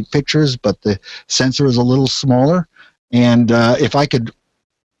take great pictures, but the sensor is a little smaller. And if I could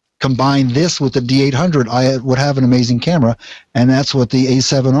combine this with the D800, I would have an amazing camera, and that's what the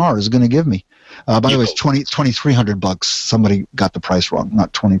A7R is going to give me. By the way, it's $2,300. Somebody got the price wrong,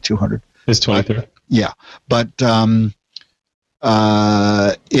 not $2,200. It's $2,300. Yeah, but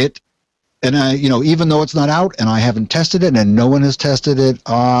even though it's not out and I haven't tested it and no one has tested it,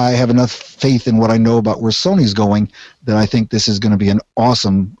 I have enough faith in what I know about where Sony's going that I think this is going to be an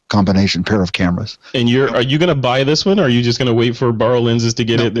awesome combination pair of cameras. And are you going to buy this one, or are you just going to wait for borrow lenses to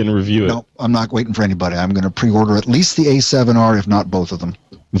get it and review it? No, I'm not waiting for anybody. I'm going to pre-order at least the A7R, if not both of them.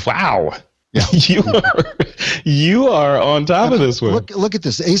 Wow. Yeah. You are on top of this one. Look at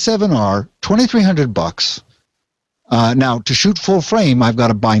this A7R, $2,300. Now, to shoot full frame, I've got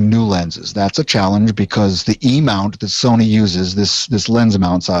to buy new lenses. That's a challenge because the E-mount that Sony uses, this lens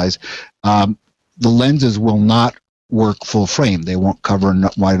mount size, the lenses will not work full frame. They won't cover a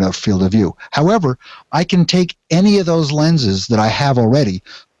wide enough field of view. However, I can take any of those lenses that I have already,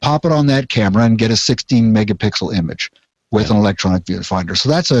 pop it on that camera, and get a 16 megapixel image with an electronic viewfinder. So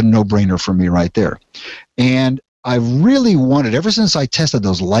that's a no-brainer for me right there. And I really wanted, ever since I tested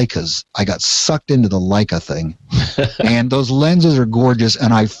those Leicas, I got sucked into the Leica thing. And those lenses are gorgeous,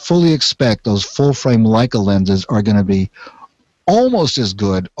 and I fully expect those full-frame Leica lenses are going to be almost as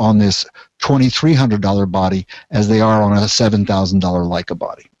good on this $2,300 body as they are on a $7,000 Leica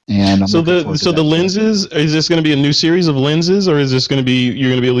body. And so the lenses, is this going to be a new series of lenses, or is this going to be, you're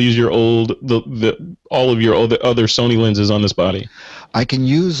going to be able to use your all of your other Sony lenses on this body? I can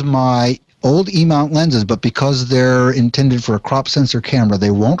use my old E-mount lenses, but because they're intended for a crop sensor camera,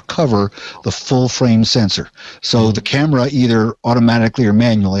 they won't cover the full frame sensor. So the camera, either automatically or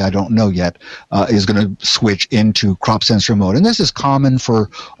manually, I don't know yet, is going to switch into crop sensor mode. And this is common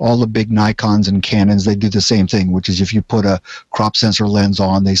for all the big Nikons and Canons. They do the same thing, which is if you put a crop sensor lens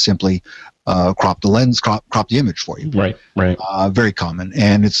on, they simply crop the lens, crop the image for you. Right. Very common,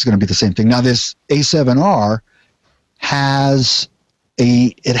 and it's going to be the same thing. Now, this A7R has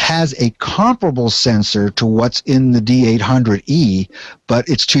a comparable sensor to what's in the D800E, but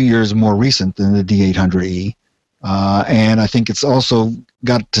it's 2 years more recent than the D800E. And I think it's also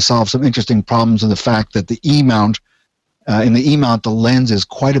got to solve some interesting problems in the fact that the E-mount, in the E-mount, the lens is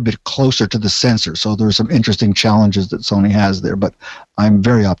quite a bit closer to the sensor. So there's some interesting challenges that Sony has there, but I'm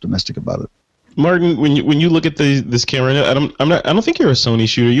very optimistic about it. Martin, when you look at this camera, I don't think you're a Sony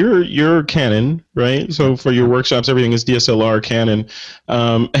shooter. You're Canon, right? So for your workshops, everything is DSLR, Canon.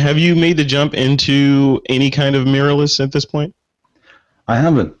 Have you made the jump into any kind of mirrorless at this point? I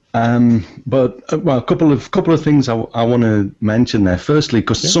haven't. But a couple of things I want to mention there. Firstly,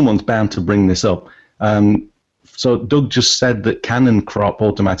 because someone's bound to bring this up. So Doug just said that Canon crop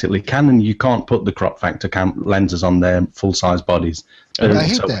automatically. Canon, you can't put the crop factor lenses on their full-size bodies. I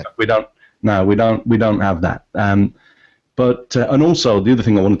hate that. We don't. No, we don't have that. But and also the other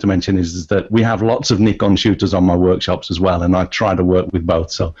thing I wanted to mention is that we have lots of Nikon shooters on my workshops as well, and I try to work with both.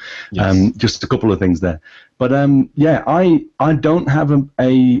 So just a couple of things there. But I don't have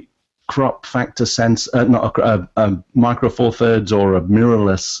a crop factor sensor, not a micro four thirds or a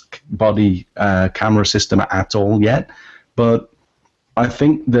mirrorless body camera system at all yet. But I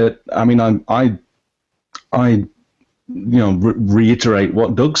think that, I mean, I reiterate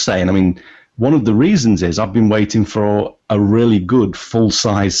what Doug's saying. I mean, one of the reasons is I've been waiting for a really good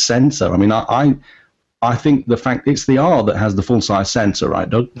full-size sensor. I mean, I think the fact it's the R that has the full-size sensor, right,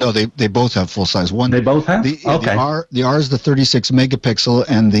 Doug? No, they both have full-size. One, they both have? Okay. The R is the 36 megapixel,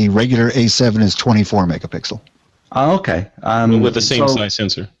 and the regular A7 is 24 megapixel. Okay. With the same size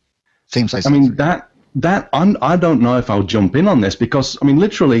sensor. Same size. I mean, that I don't know if I'll jump in on this because, I mean,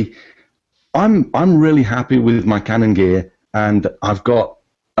 literally, I'm really happy with my Canon gear, and I've got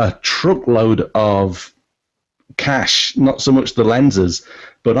a truckload of cash, not so much the lenses,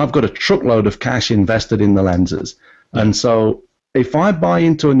 but I've got a truckload of cash invested in the lenses. Yeah. And so if I buy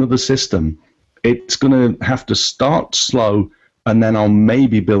into another system, it's going to have to start slow, and then I'll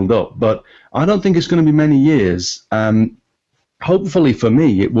maybe build up. But I don't think it's going to be many years. Hopefully for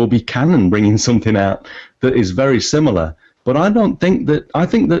me, it will be Canon bringing something out that is very similar. But I think that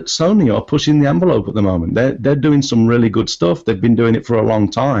Sony are pushing the envelope at the moment. They're doing some really good stuff. They've been doing it for a long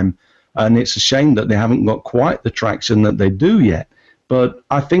time, and it's a shame that they haven't got quite the traction that they do yet. But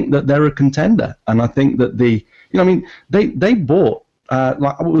I think that they're a contender, and I think that they bought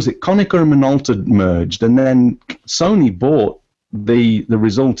what was it? Konica and Minolta merged, and then Sony bought the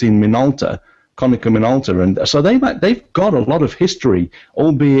resulting Minolta, Konica Minolta, and so they've got a lot of history,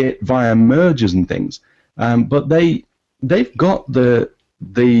 albeit via mergers and things. But they've got the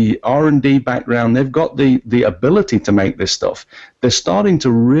R&D background. They've got the ability to make this stuff. They're starting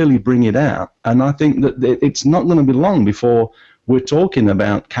to really bring it out, and I think that it's not going to be long before we're talking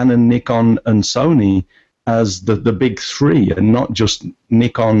about Canon, Nikon, and Sony as the big three, and not just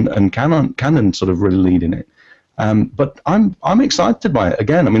Nikon and Canon sort of really leading it. But I'm excited by it.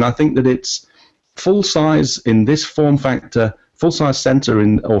 Again, I mean, I think that it's full size in this form factor, full size sensor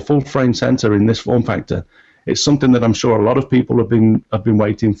or full frame sensor in this form factor. It's something that I'm sure a lot of people have been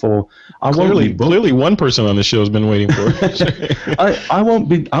waiting for. Clearly, one person on the show has been waiting for. I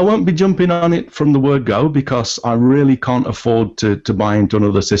won't be jumping on it from the word go because I really can't afford to buy into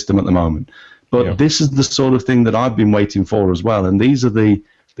another system at the moment. But This is the sort of thing that I've been waiting for as well, and these are the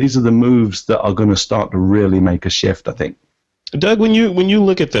moves that are going to start to really make a shift, I think. Doug, when you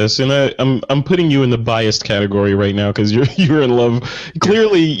look at this, and I'm putting you in the biased category right now because you're in love.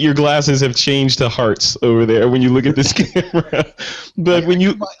 Clearly, your glasses have changed to hearts over there when you look at this camera. But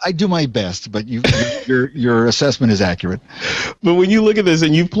I do my best, but your assessment is accurate. But when you look at this,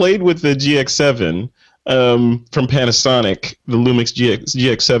 and you've played with the GX7 from Panasonic, the Lumix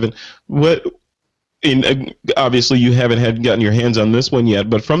GX7, obviously you haven't gotten your hands on this one yet,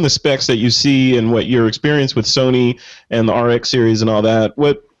 but from the specs that you see and what your experience with Sony and the RX series and all that,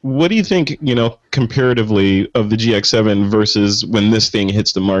 what do you think, comparatively of the GX7 versus when this thing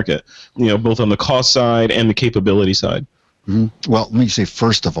hits the market, both on the cost side and the capability side? Mm-hmm. Well, let me say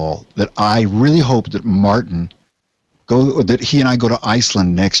first of all that I really hope that that he and I go to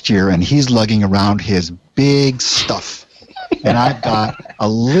Iceland next year, and he's lugging around his big stuff. And I've got a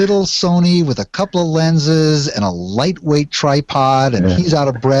little Sony with a couple of lenses and a lightweight tripod, and he's out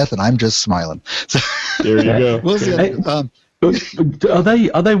of breath, and I'm just smiling. So, there you go. We'll see.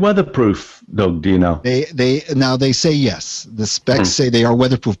 Are they weatherproof, Doug? Do you know? They say yes. The specs say they are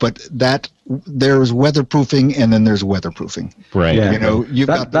weatherproof, but there's weatherproofing, and then there's weatherproofing. Right.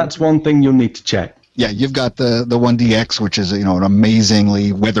 Yeah. That's one thing you'll need to check. Yeah, you've got the 1DX, which is an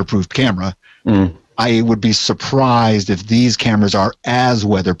amazingly weatherproof camera. Mm. I would be surprised if these cameras are as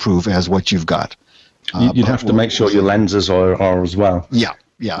weatherproof as what you've got. You'd have to make sure your lenses are as well. Yeah,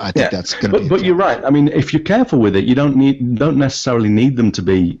 I think that's going to be. But you're right. I mean, if you're careful with it, you don't necessarily need them to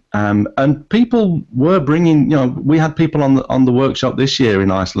be. And people were bringing. We had people on the workshop this year in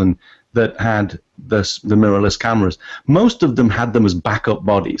Iceland that had the mirrorless cameras. Most of them had them as backup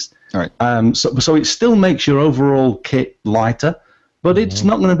bodies. All right. So it still makes your overall kit lighter. But it's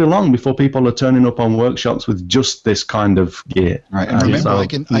not going to be long before people are turning up on workshops with just this kind of gear. Right. And remember,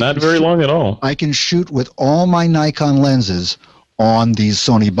 not very long at all. I can shoot with all my Nikon lenses on these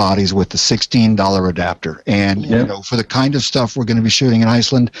Sony bodies with the $16 adapter. And for the kind of stuff we're going to be shooting in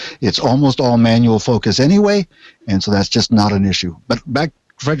Iceland, it's almost all manual focus anyway, and so that's just not an issue. But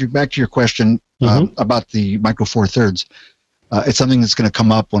Frederick, back to your question about the Micro Four Thirds. It's something that's going to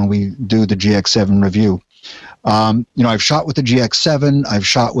come up when we do the GX7 review. I've shot with the GX7, I've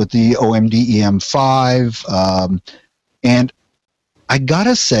shot with the OMD EM5, and I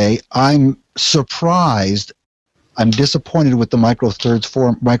gotta say, I'm surprised, I'm disappointed with the Micro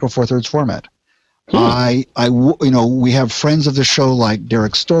Four Thirds format. We have friends of the show like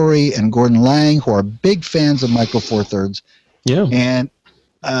Derek Story and Gordon Lang who are big fans of Micro Four Thirds. Yeah. And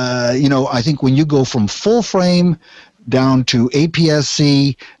I think when you go from full frame down to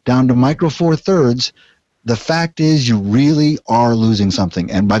APS-C down to Micro Four Thirds, the fact is you really are losing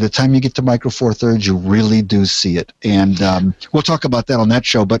something. And by the time you get to Micro Four Thirds, you really do see it. And we'll talk about that on that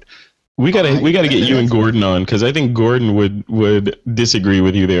show. But we gotta get you and Gordon on, because I think Gordon would disagree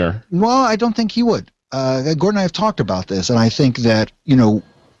with you there. Well, I don't think he would. Gordon and I have talked about this, and I think that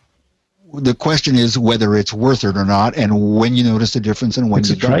the question is whether it's worth it or not, and when you notice the difference and when it's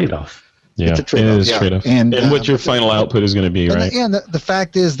you a trade-off. Yeah, it's a trade-off. it is trade-off. And what your final output is going to be, right? And the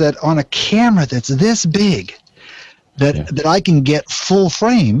fact is that on a camera that's this big, that I can get full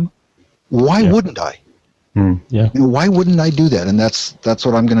frame, why wouldn't I? Yeah. Why wouldn't I do that? And that's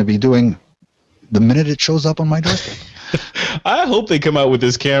what I'm going to be doing the minute it shows up on my doorstep. I hope they come out with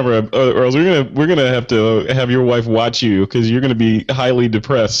this camera, or else we're gonna have to have your wife watch you, because you're gonna be highly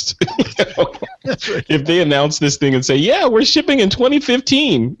depressed. That's right. If they announce this thing and say, "Yeah, we're shipping in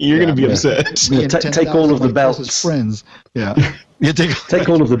 2015," you're gonna be upset. Take all of the belts. Friends. Yeah. Take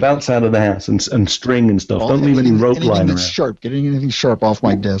all of the belts out of the house and string and stuff. Don't leave any rope lying around. Sharp. Getting anything sharp off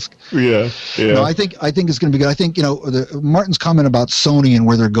my desk. Yeah. No, I think it's going to be good. I think Martin's comment about Sony and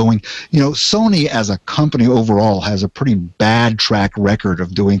where they're going. Sony as a company overall has a pretty bad track record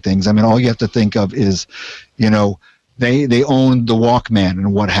of doing things. I mean, all you have to think of is, they owned the Walkman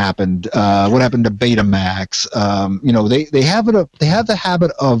and what happened. What happened to Betamax? They have the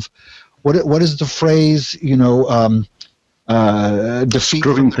habit of what is the phrase? Defeat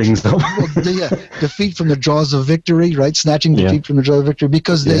screwing things up. Defeat from the jaws of victory, right? Snatching defeat from the jaws of victory,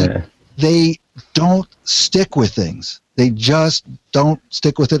 because they don't stick with things. They just don't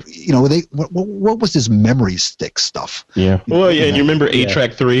stick with it. What was this memory stick stuff? Yeah. Well, yeah, and you remember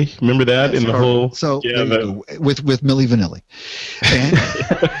 8-Track 3? Remember that? That's in the whole. So with Milli Vanilli,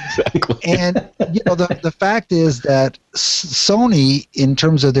 Exactly. And the fact is that Sony, in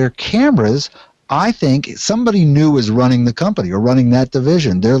terms of their cameras, I think somebody new is running the company or running that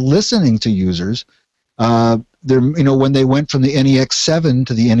division. They're listening to users. When they went from the NEX7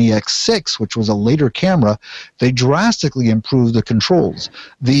 to the NEX6, which was a later camera, they drastically improved the controls.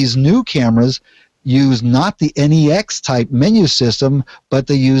 These new cameras use not the NEX type menu system, but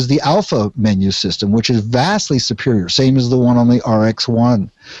they use the Alpha menu system, which is vastly superior, same as the one on the RX1.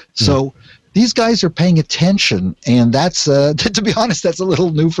 So these guys are paying attention, and that's, to be honest, that's a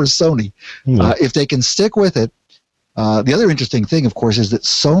little new for Sony. If they can stick with it. The other interesting thing, of course, is that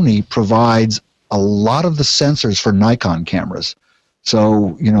Sony provides a lot of the sensors for Nikon cameras.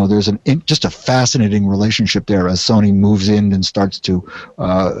 So, there's just a fascinating relationship there as Sony moves in and starts to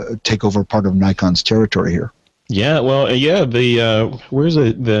take over part of Nikon's territory here. Yeah, well, where's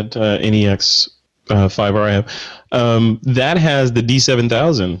that NEX 5R I have? That has the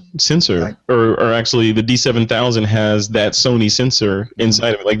D7000 sensor, right. or actually the D7000 has that Sony sensor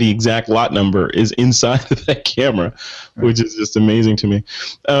inside of it. Like the exact lot number is inside of that camera, which is just amazing to me.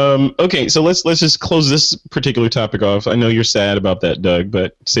 Okay, so let's just close this particular topic off. I know you're sad about that, Doug,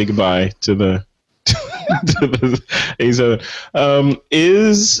 but say goodbye to the to the A7.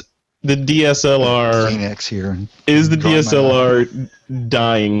 Is the DSLR here? Is the DSLR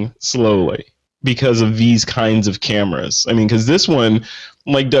dying slowly because of these kinds of cameras? I mean, because this one,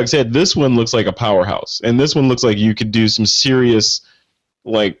 like Doug said, this one looks like a powerhouse, and this one looks like you could do some serious,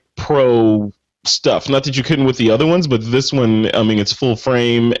 like, pro stuff. Not that you couldn't with the other ones, but this one, I mean, it's full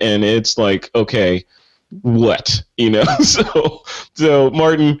frame, and it's like, okay, what, So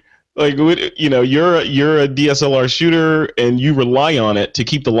Martin, like, you're a DSLR shooter, and you rely on it to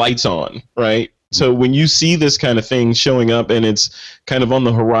keep the lights on, right? So when you see this kind of thing showing up and it's kind of on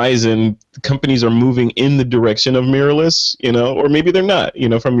the horizon, companies are moving in the direction of mirrorless, or maybe they're not,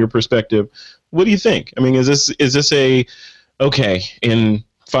 from your perspective. What do you think? I mean, is this okay, in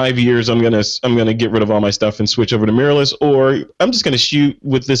 5 years I'm gonna get rid of all my stuff and switch over to mirrorless, or I'm just gonna shoot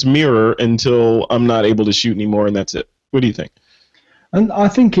with this mirror until I'm not able to shoot anymore and that's it? What do you think? And I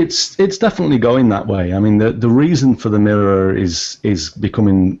think it's definitely going that way. I mean, the reason for the mirror is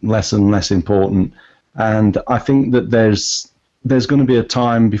becoming less and less important, and I think that there's going to be a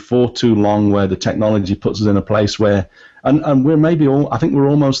time before too long where the technology puts us in a place where, and we're I think we're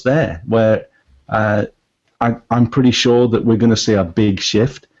almost there, where I'm pretty sure that we're going to see a big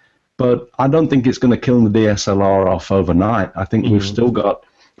shift, but I don't think it's going to kill the DSLR off overnight. I think we've still got.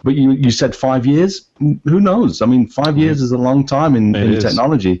 But you said 5 years? Who knows? I mean, 5 years is a long time in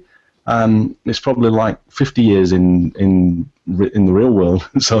technology. It's probably like 50 years in the real world.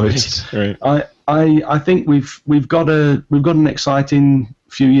 So it's right. I think we've got an exciting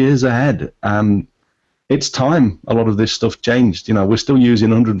few years ahead. it's time a lot of this stuff changed. We're still using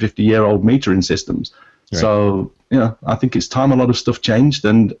 150-year-old metering systems. Right. So, I think it's time a lot of stuff changed,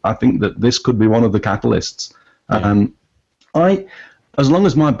 and I think that this could be one of the catalysts. Yeah. As long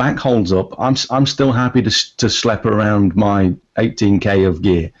as my back holds up, I'm still happy to schlep around my 18K of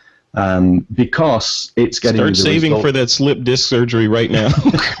gear, because it's getting start me the saving result. for that slip disc surgery right now.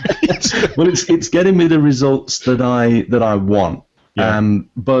 Well, it's getting me the results that I want. Yeah.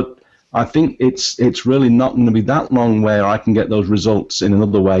 But I think it's really not going to be that long where I can get those results in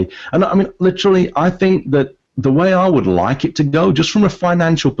another way. And I mean, literally, I think that the way I would like it to go, just from a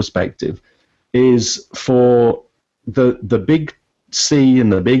financial perspective, is for the big C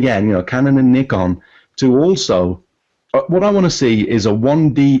and the big N, Canon and Nikon, to also, what I want to see is a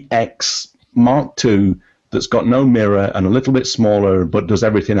 1DX Mark II that's got no mirror and a little bit smaller, but does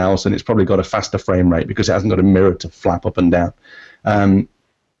everything else, and it's probably got a faster frame rate because it hasn't got a mirror to flap up and down.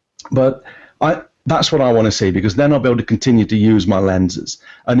 But that's what I want to see, because then I'll be able to continue to use my lenses.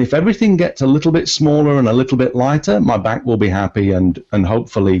 And if everything gets a little bit smaller and a little bit lighter, my back will be happy, and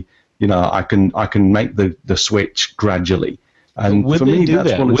hopefully, I can make the switch gradually. And would for they me, do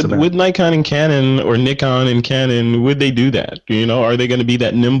that's that? what it's about. Would Nikon and Canon, or Nikon and Canon, would they do that? Are they going to be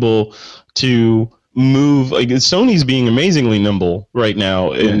that nimble to move? Like, Sony's being amazingly nimble right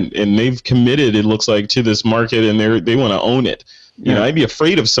now, and they've committed, it looks like, to this market, and they want to own it. I'd be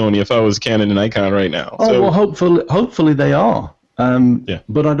afraid of Sony if I was Canon and Nikon right now. Well, hopefully they are.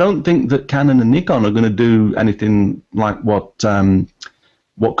 But I don't think that Canon and Nikon are going to do anything like what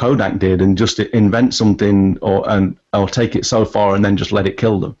Kodak did, and just invent something or take it so far and then just let it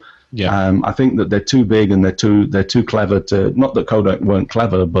kill them. Yeah. I think that they're too big and they're too clever to. Not that Kodak weren't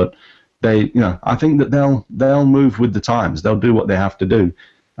clever, but I think that they'll move with the times. They'll do what they have to do,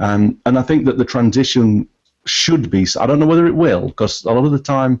 and I think that the transition should be. I don't know whether it will, because a lot of the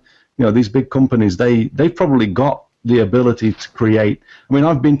time, these big companies, they've probably got the ability to create. I mean,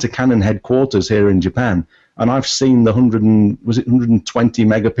 I've been to Canon headquarters here in Japan, and I've seen the 120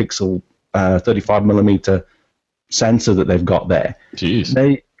 megapixel 35 millimeter sensor that they've got there. Jeez.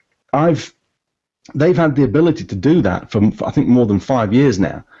 They've had the ability to do that for I think more than 5 years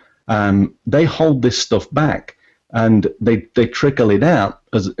now. They hold this stuff back, and they trickle it out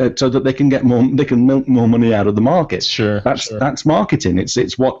so that they can milk more money out of the market. Sure. That's marketing.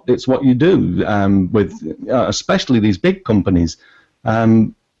 It's what you do with especially these big companies.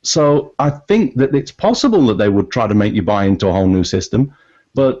 So I think that it's possible that they would try to make you buy into a whole new system,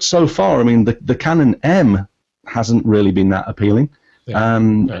 but so far, I mean, the Canon M hasn't really been that appealing. Yeah.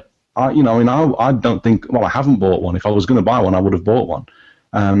 Right. I don't think. Well, I haven't bought one. If I was going to buy one, I would have bought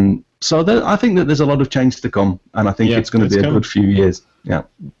one. So I think that there's a lot of change to come, and I think it's going to be a good few years. Yeah.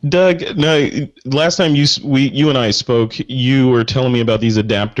 Doug, no, last time you and I spoke, you were telling me about these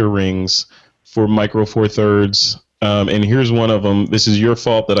adapter rings for Micro Four Thirds. And here's one of them. This is your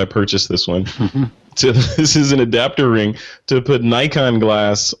fault that I purchased this one. So this is an adapter ring to put Nikon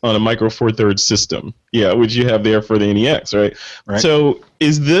glass on a Micro Four Thirds system. Yeah, which you have there for the NEX, right? So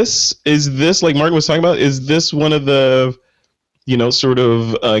is this like Martin was talking about? Is this one of the sort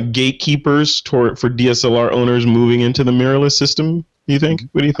of gatekeepers for DSLR owners moving into the mirrorless system? Do you think?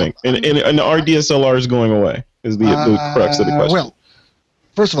 What do you think? And are DSLRs going away? Is the crux of the question? Well,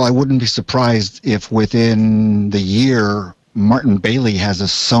 first of all, I wouldn't be surprised if within the year, Martin Bailey has a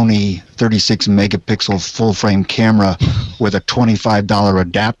Sony 36 megapixel full frame camera with a $25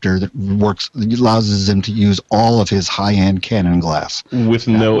 adapter that allows him to use all of his high-end Canon glass. With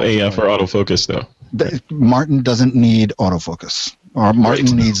no AF or autofocus, though. Martin doesn't need autofocus. Or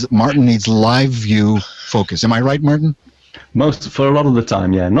Martin needs live view focus. Am I right, Martin? For a lot of the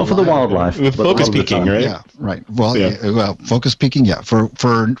time, yeah. Not for the wildlife. With focus peaking, right? Yeah, right. Well, focus peaking, yeah. For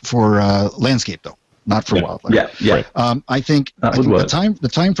landscape, though, not for wildlife. Yeah. Right. I think the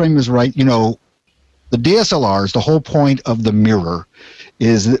time frame is right. The DSLRs, the whole point of the mirror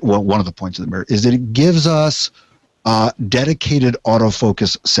is, one of the points of the mirror is that it gives us dedicated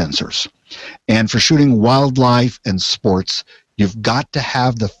autofocus sensors. And for shooting wildlife and sports, you've got to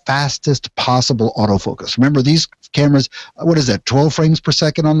have the fastest possible autofocus. Remember, these cameras, what is that, 12 frames per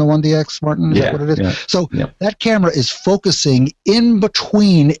second on the 1DX, Martin? Is that what it is? Yeah. So that camera is focusing in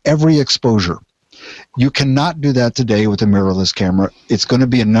between every exposure. You cannot do that today with a mirrorless camera. It's going to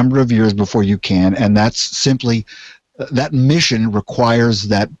be a number of years before you can, and that's simply, that mission requires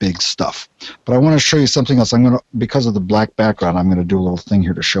that big stuff. But I want to show you something else. Because of the black background, I'm going to do a little thing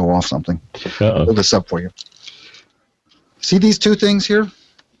here to show off something. I'll hold this up for you. See these two things here?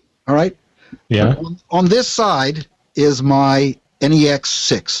 All right? Yeah. On this side is my NEX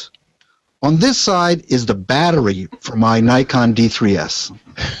 6. On this side is the battery for my Nikon D3S.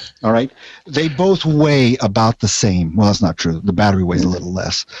 All right. They both weigh about the same. Well, that's not true. The battery weighs a little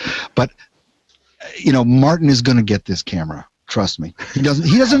less. But, Martin is going to get this camera. Trust me. He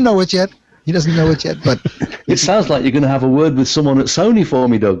doesn't know it yet. But it sounds like you're going to have a word with someone at Sony for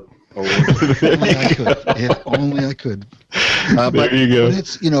me, Doug. If only I could. There you go. But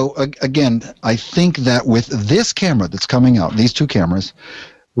it's, again, I think that with this camera that's coming out, these two cameras,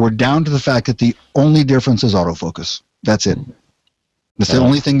 we're down to the fact that the only difference is autofocus. That's it. That's the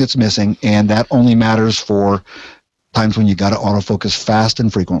only thing that's missing, and that only matters for times when you got to autofocus fast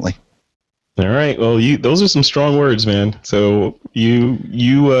and frequently. All right. Well, those are some strong words, man. So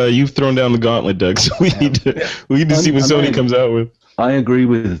you've thrown down the gauntlet, Doug. So we need to see what Sony comes out with. I agree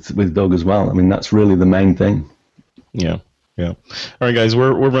with Doug as well. I mean, that's really the main thing. Yeah. All right, guys,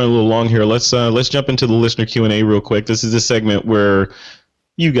 we're running a little long here. Let's jump into the listener Q&A real quick. This is a segment where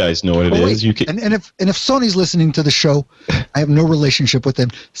you guys know what it is. You can... and if Sony's listening to the show, I have no relationship with them.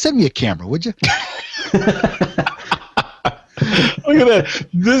 Send me a camera, would you? Look at that.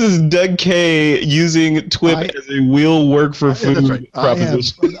 This is Doug K using TWIP as a will work for food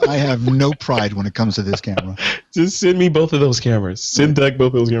proposition. I have no pride when it comes to this camera. Just send me both of those cameras. Send Doug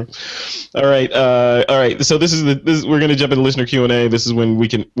both of those cameras. All right. So this is we're going to jump into listener Q&A. This is when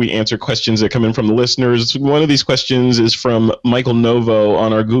we answer questions that come in from the listeners. One of these questions is from Michael Novo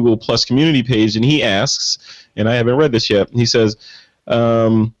on our Google Plus community page, and he asks, and I haven't read this yet. He says,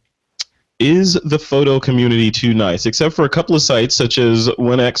 is the photo community too nice? Except for a couple of sites such as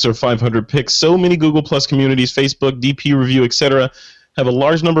 1X or 500 Pics, so many Google Plus communities, Facebook, DP Review, etc., have a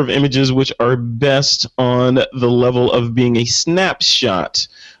large number of images which are best on the level of being a snapshot.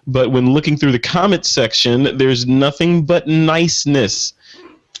 But when looking through the comment section, there's nothing but niceness.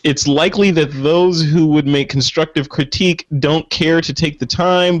 It's likely that those who would make constructive critique don't care to take the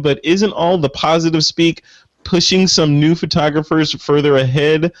time, but isn't all the positive speak pushing some new photographers further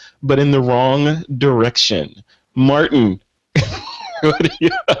ahead, but in the wrong direction? Martin,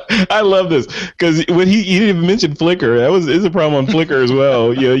 I love this because when he didn't even mention Flickr. That is a problem on Flickr as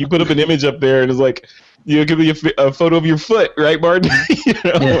well. You put up an image up there and it's like, give me a photo of your foot, right, Martin?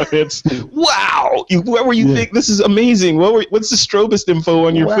 It's wow. What were you think? This is amazing. What's the strobist info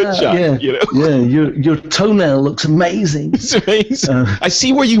on your foot shot? Your toenail looks amazing. It's amazing. I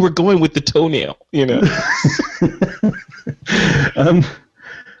see where you were going with the toenail.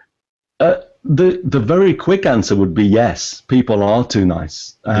 The very quick answer would be yes. People are too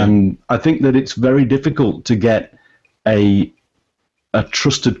nice. I think that it's very difficult to get a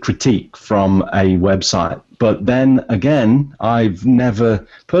trusted critique from a website. But then again, I never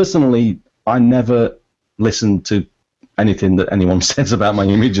listen to anything that anyone says about my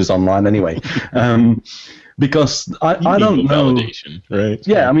images online anyway. Because I don't know. Validation, right?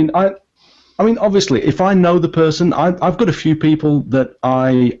 Yeah, I mean, obviously, if I know the person, I've got a few people that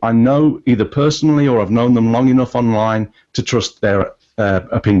I know either personally or I've known them long enough online to trust their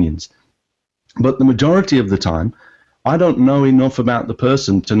opinions. But the majority of the time, I don't know enough about the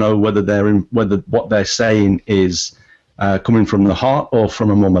person to know whether what they're saying is coming from the heart or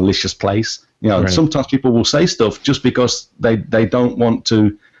from a more malicious place. Right. Sometimes people will say stuff just because they don't want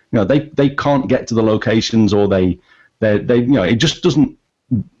to. They can't get to the locations, or they it just doesn't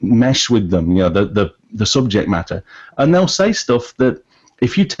mesh with them. The subject matter, and they'll say stuff that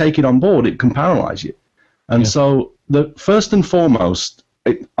if you take it on board, it can paralyze you. And so the first and foremost,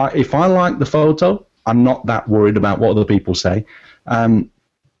 if I like the photo, I'm not that worried about what other people say.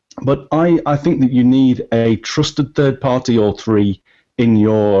 But I think that you need a trusted third party or three in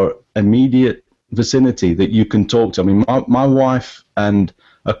your immediate vicinity that you can talk to. I mean, my wife and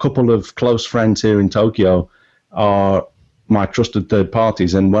a couple of close friends here in Tokyo are my trusted third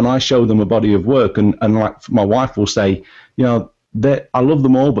parties. And when I show them a body of work, and like my wife will say, I love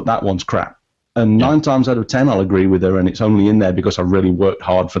them all, but that one's crap. And 9 times out of 10, I'll agree with her, and it's only in there because I really worked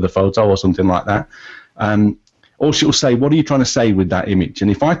hard for the photo or something like that. Or she'll say, what are you trying to say with that image? And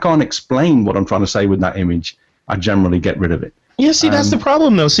if I can't explain what I'm trying to say with that image, I generally get rid of it. Yeah, see, that's the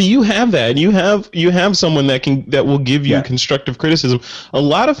problem, though. So you have that. You have someone that will give you constructive criticism. A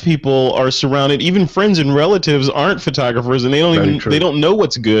lot of people are surrounded, even friends and relatives aren't photographers, and they don't know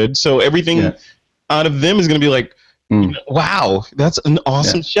what's good. So everything out of them is going to be like, wow, that's an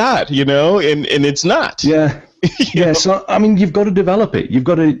awesome shot, and it's not. Yeah. So I mean, you've got to develop it. You've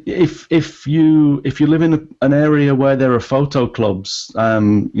got to, if you live in an area where there are photo clubs,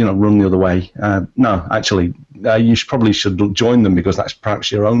 run the other way. No, actually, you probably should join them, because that's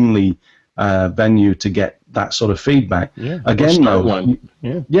perhaps your only venue to get that sort of feedback. Yeah. Again, start one.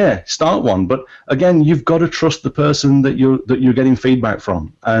 Start one. But again, you've got to trust the person that you're getting feedback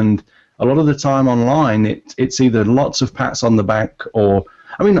from. And a lot of the time online, it's either lots of pats on the back or,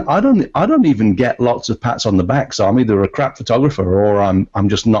 I mean, I don't even get lots of pats on the back, so I'm either a crap photographer or I'm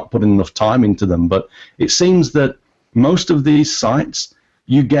just not putting enough time into them. But it seems that most of these sites,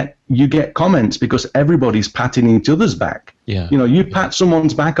 you get comments because everybody's patting each other's back. Yeah. You know, you pat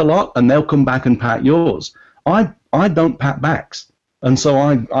someone's back a lot and they'll come back and pat yours. I don't pat backs, and so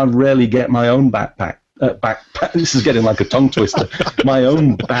I rarely get my own back. This is getting like a tongue twister. My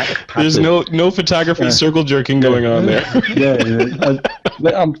own back. There's no photography circle jerking going on there.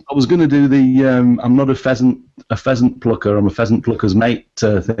 I was going to do the I'm not a pheasant plucker. I'm a pheasant plucker's mate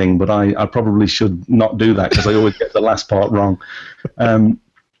thing, but I probably should not do that because I always get the last part wrong.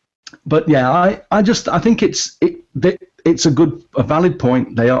 But yeah, I think it's a valid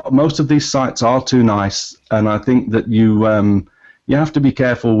point. Most of these sites are too nice, and I think that you have to be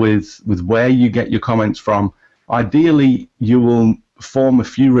careful with where you get your comments from. Ideally, you will form a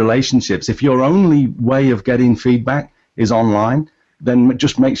few relationships. If your only way of getting feedback is online, then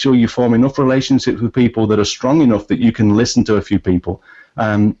just make sure you form enough relationships with people that are strong enough that you can listen to a few people.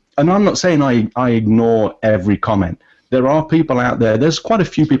 And I'm not saying I ignore every comment. There are people out there, there's quite a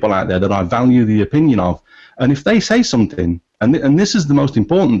few people out there that I value the opinion of. And if they say something, and this is the most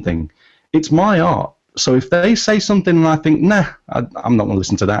important thing, it's my art. So if they say something and I think, nah, I'm not going to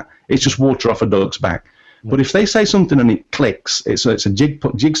listen to that, it's just water off a duck's back. But if they say something and it clicks, it's a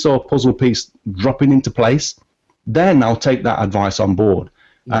jigsaw puzzle piece dropping into place, then I'll take that advice on board.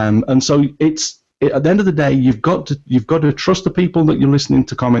 And so at the end of the day, you've got to trust the people that you're listening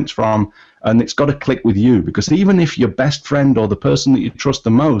to comments from, and it's got to click with you, because even if your best friend or the person that you trust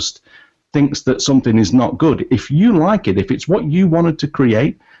the most thinks that something is not good, if you like it, if it's what you wanted to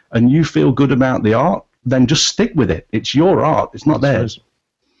create and you feel good about the art, then just stick with it. It's your art. It's not theirs.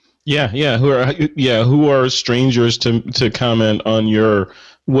 Yeah. Who are strangers to comment on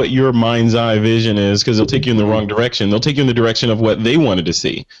what your mind's eye vision is, because they'll take you in the wrong direction. They'll take you in the direction of what they wanted to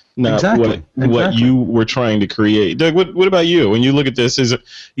see, not what you were trying to create. Doug, what about you? When you look at this, is it,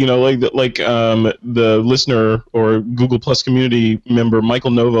 the listener or Google Plus community member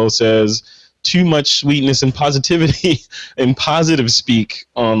Michael Novo says, too much sweetness and positivity and positive speak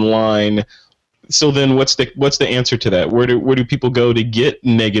online. So then what's the answer to that? Where do people go to get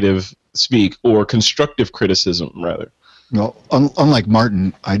negative speak or constructive criticism, rather? Well, unlike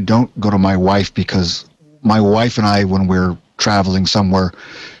Martin, I don't go to my wife, because my wife and I, when we're traveling somewhere,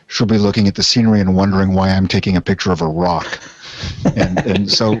 she'll be looking at the scenery and wondering why I'm taking a picture of a rock. And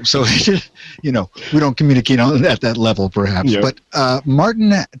so we don't communicate at that level, perhaps. Yep. But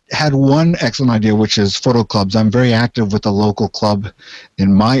Martin had one excellent idea, which is photo clubs. I'm very active with a local club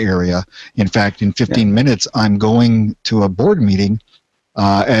in my area. In fact, in 15 minutes, I'm going to a board meeting,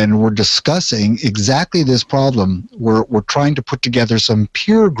 and we're discussing exactly this problem. We're trying to put together some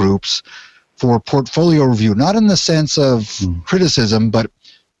peer groups for portfolio review, not in the sense of criticism, but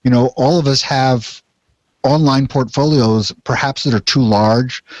all of us have online portfolios perhaps that are too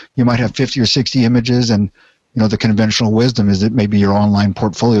large. You might have 50 or 60 images, and the conventional wisdom is that maybe your online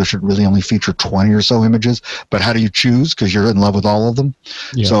portfolio should really only feature 20 or so images. But how do you choose? Because you're in love with all of them.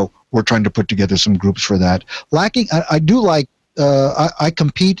 Yeah. So we're trying to put together some groups for that. I do like, I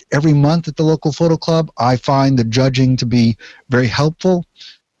compete every month at the local photo club. I find the judging to be very helpful.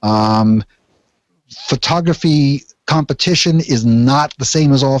 Photography competition is not the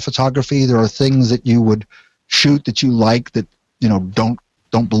same as all photography. There are things that you would shoot that you like that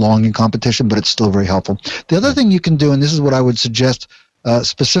don't belong in competition, but it's still very helpful. The other thing you can do, and this is what I would suggest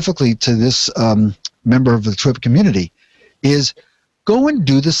specifically to this member of the TWIP community, is go and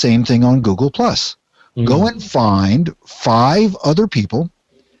do the same thing on Google+. Go and find 5 other people,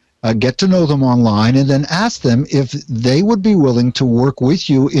 get to know them online, and then ask them if they would be willing to work with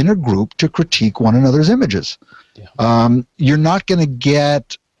you in a group to critique one another's images. Yeah. You're not going to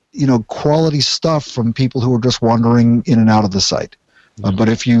get quality stuff from people who are just wandering in and out of the site. But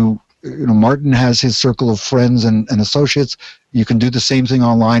if Martin has his circle of friends and associates, you can do the same thing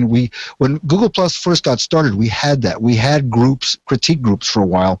online. When Google Plus first got started, we had that. We had groups, critique groups for a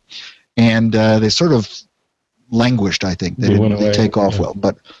while, and they sort of languished, I think. They didn't take off well.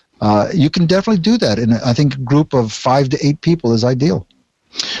 But you can definitely do that, and I think a group of 5 to 8 people is ideal.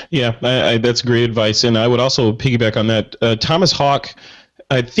 Yeah, that's great advice, and I would also piggyback on that. Thomas Hawk,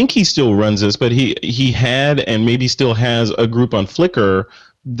 I think he still runs this, but he had and maybe still has a group on Flickr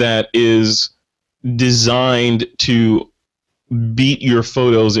that is designed to beat your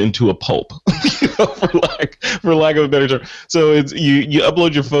photos into a pulp, for lack of a better term. So it's you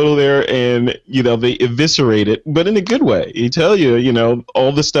upload your photo there, and they eviscerate it, but in a good way. He tell you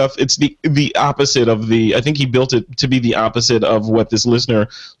all the stuff. It's the opposite of the. I think he built it to be the opposite of what this listener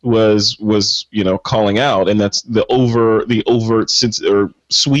was calling out, and that's the overt sense or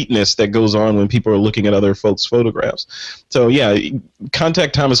sweetness that goes on when people are looking at other folks' photographs. So yeah,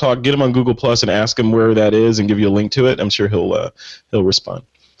 contact Thomas Hawk, get him on Google Plus, and ask him where that is, and give you a link to it. I'm sure he'll respond.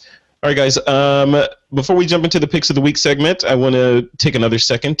 All right, guys. Before we jump into the Picks of the Week segment, I want to take another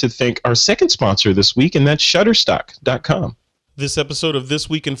second to thank our second sponsor this week, and that's Shutterstock.com. This episode of This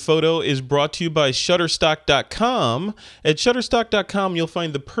Week in Photo is brought to you by Shutterstock.com. At Shutterstock.com, you'll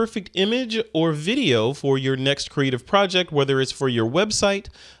find the perfect image or video for your next creative project, whether it's for your website,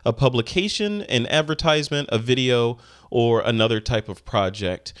 a publication, an advertisement, a video, or another type of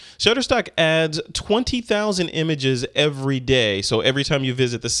project. Shutterstock adds 20,000 images every day. So every time you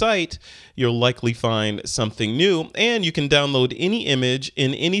visit the site, you'll likely find something new. And you can download any image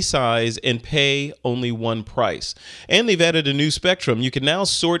in any size and pay only one price. And they've added a new spectrum. You can now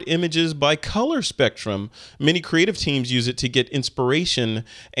sort images by color spectrum. Many creative teams use it to get inspiration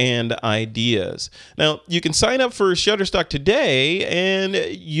and ideas. Now, you can sign up for Shutterstock today, and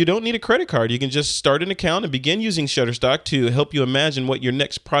you don't need a credit card. You can just start an account and begin using Shutterstock to help you imagine what your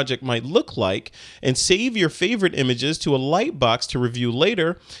next project might look like, and save your favorite images to a lightbox to review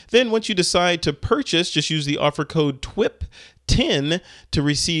later. Then once you decide to purchase, just use the offer code TWIP10 to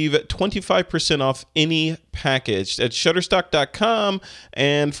receive 25% off any package at Shutterstock.com.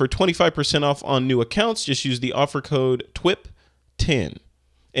 And for 25% off on new accounts, just use the offer code TWIP10.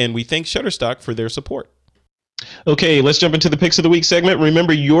 And we thank Shutterstock for their support. Okay, let's jump into the Picks of the Week segment.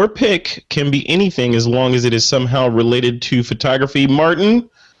 Remember, your pick can be anything as long as it is somehow related to photography. Martin,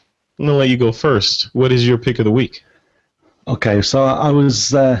 I'm going to let you go first. What is your pick of the week? Okay, so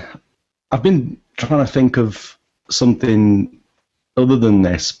I've been trying to think of something other than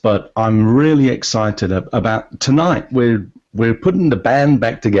this, but I'm really excited about tonight. We're putting the band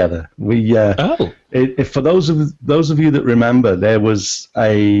back together. For those of you that remember, there was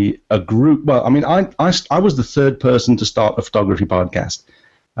a group. Well, I mean, I was the third person to start a photography podcast,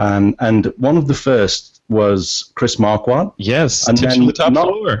 and one of the first was Chris Marquardt. Yes, and then the top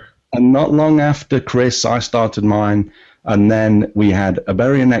floor. And not long after Chris, I started mine, and then we had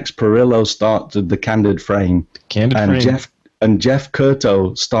Aberian X Perillo started the Candid Frame, Jeff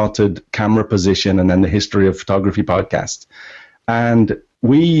Curto started Camera Position, and then the History of Photography podcast. And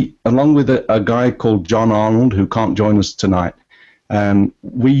we, along with a guy called John Arnold, who can't join us tonight,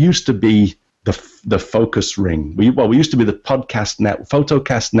 we used to be the Focus Ring. We used to be the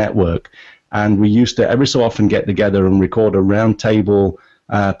Photocast Network, and we used to every so often get together and record a roundtable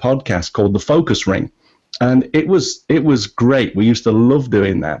podcast called the Focus Ring. And it was great. We used to love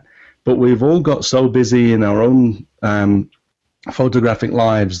doing that. But we've all got so busy in our own photographic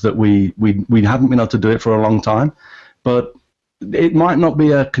lives that we haven't been able to do it for a long time. But it might not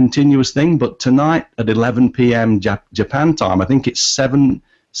be a continuous thing, but tonight at 11 p.m. Japan time, I think it's 7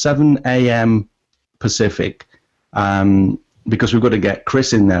 a.m. Pacific, because we've got to get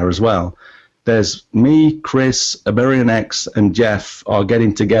Chris in there as well. There's me, Chris, Aberian X, and Jeff are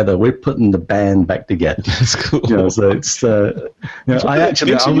getting together. We're putting the band back together. That's cool. So it's I put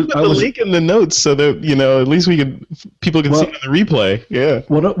the link in the notes so that at least people can see it on the replay. Yeah.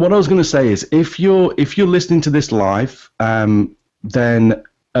 What I was going to say is if you're listening to this live, then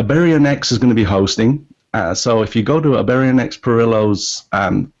Aberian X is going to be hosting. So if you go to Aberian X Perillo's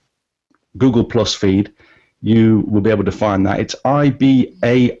Google Plus feed, you will be able to find that. It's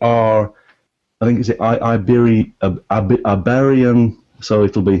IBAR. I think it's Iberian, so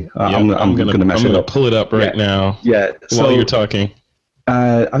it'll be. I'm going to mess it up. I'm going to pull it up right now. Yeah. While you're talking.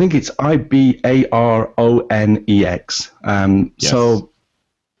 I think it's IBARONEX. Yes.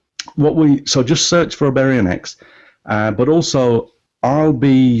 So just search for Iberian X, but also I'll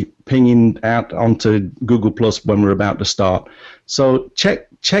be pinging out onto Google Plus when we're about to start. So check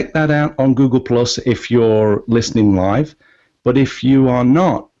that out on Google Plus if you're listening live, but if you are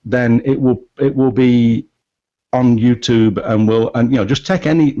not, then it will be on YouTube, and just check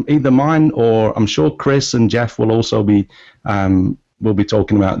either mine or I'm sure Chris and Jeff will also be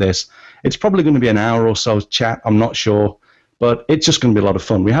talking about this. It's probably going to be an hour or so chat. I'm not sure, but it's just going to be a lot of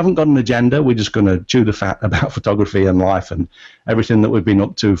fun. We haven't got an agenda. We're just going to chew the fat about photography and life and everything that we've been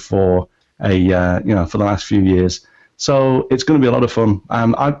up to for for the last few years. So it's going to be a lot of fun.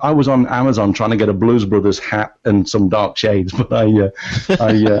 I was on Amazon trying to get a Blues Brothers hat and some dark shades, but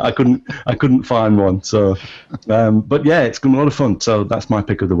I couldn't find one. So, but yeah, it's going to be a lot of fun. So that's my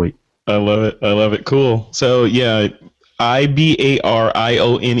pick of the week. I love it. Cool. So yeah, IBARIONEX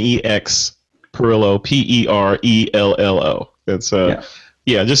Perello, PERELLO. That's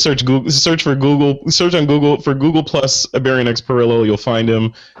yeah. Just search Google. Search on Google for Google Plus Ibarionex Perello. You'll find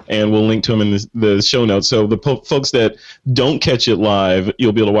him, and we'll link to him in the show notes. So the folks that don't catch it live,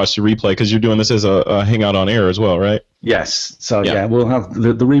 you'll be able to watch the replay because you're doing this as a hangout on air as well, right? Yes. So yeah, we'll have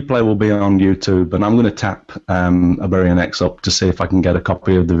the replay will be on YouTube, and I'm going to tap Ibarionex up to see if I can get a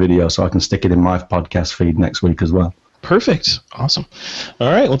copy of the video so I can stick it in my podcast feed next week as well. Perfect. Awesome.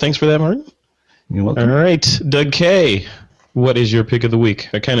 All right. Well, thanks for that, Martin. You're welcome. All right, Doug K. What is your pick of the week?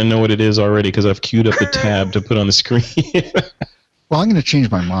 I kind of know what it is already because I've queued up the tab to put on the screen. Well, I'm going to change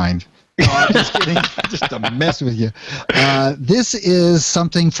my mind. Just kidding. Just to mess with you. This is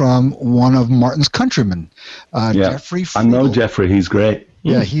something from one of Martin's countrymen, Jeffrey Friedel. I know Jeffrey. He's great.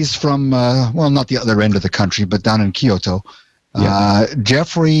 Yeah, he's from, well, not the other end of the country, but down in Kyoto.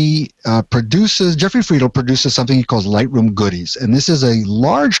 Jeffrey Friedel produces something he calls Lightroom Goodies, and this is a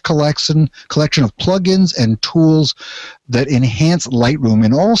large collection of plugins and tools that enhance Lightroom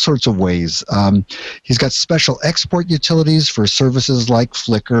in all sorts of ways. He's got special export utilities for services like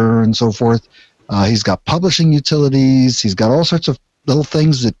Flickr and so forth. He's got publishing utilities. He's got all sorts of little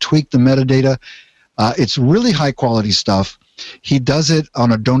things that tweak the metadata. It's really high quality stuff. He does it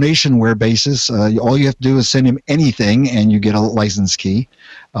on a donation-ware basis. All you have to do is send him anything, and you get a license key.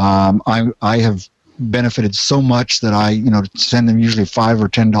 I have benefited so much that I send them usually $5 or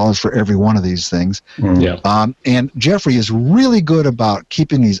 $10 for every one of these things. And Jeffrey is really good about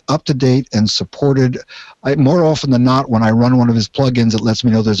keeping these up to date and supported. More often than not, when I run one of his plugins, it lets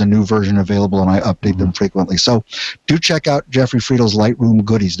me know there's a new version available, and I update them frequently. So do check out Jeffrey Friedel's Lightroom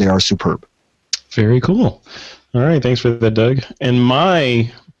Goodies. They are superb. Very cool. All right, thanks for that, Doug. And my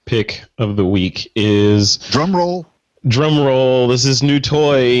pick of the week is... Drum roll. This is new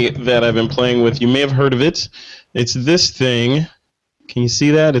toy that I've been playing with. You may have heard of it. It's this thing. Can you see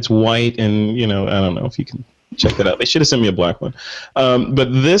that? It's white, and, I don't know if you can check that out. They should have sent me a black one.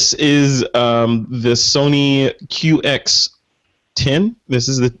 But this is the Sony QX10. This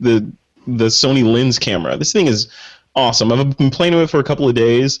is the Sony lens camera. This thing is awesome. I've been playing with it for a couple of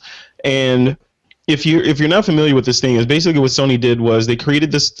days, and... If you're not familiar with this thing, is basically what Sony did was they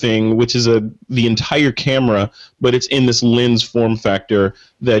created this thing, which is the entire camera, but it's in this lens form factor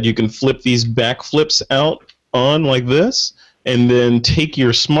that you can flip these back flips out on like this, and then take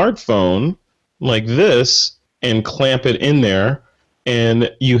your smartphone like this and clamp it in there, and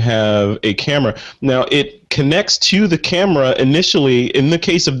you have a camera. Now it connects to the camera initially. In the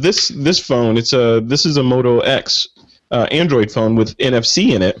case of this phone, this is a Moto X Android phone with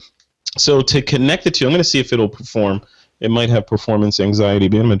NFC in it. So to connect the two, I'm going to see if it'll perform. It might have performance anxiety,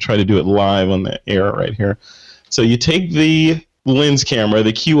 but I'm going to try to do it live on the air right here. So you take the lens camera,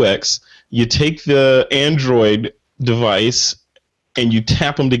 the QX, you take the Android device, and you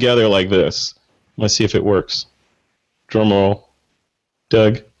tap them together like this. Let's see if it works. Drum roll.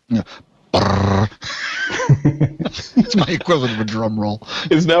 Doug? Yeah. It's my equivalent of a drum roll.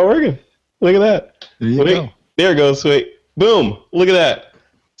 It's not working. Look at that. There you go. There it goes. Wait. Boom. Look at that.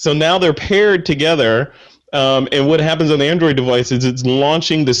 So now they're paired together, and what happens on the Android device is it's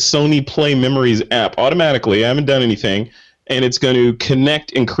launching the Sony Play Memories app automatically. I haven't done anything, and it's going to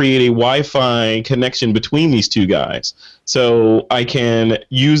connect and create a Wi-Fi connection between these two guys. So I can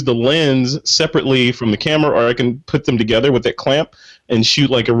use the lens separately from the camera, or I can put them together with that clamp and shoot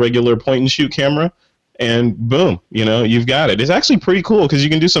like a regular point-and-shoot camera, and boom, you've got it. It's actually pretty cool because you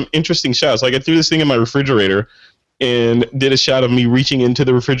can do some interesting shots. Like I threw this thing in my refrigerator, and did a shot of me reaching into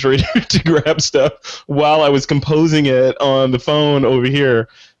the refrigerator to grab stuff while I was composing it on the phone over here.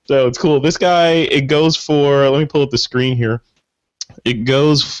 So it's cool. This guy, it goes for, let me pull up the screen here. It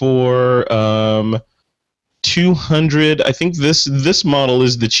goes for 200. I think this model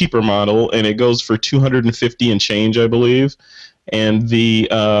is the cheaper model, and it goes for 250 and change, I believe. And the,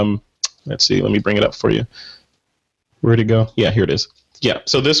 let's see, let me bring it up for you. Where'd it go? Yeah, here it is. Yeah,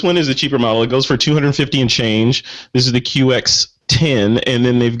 so this one is the cheaper model. It goes for 250 and change. This is the QX10, and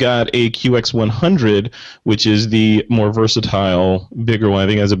then they've got a QX100, which is the more versatile, bigger one. I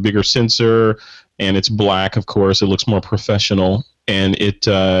think it has a bigger sensor, and it's black, of course. It looks more professional, and it's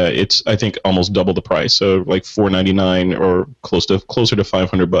I think almost double the price, so like $499 or closer to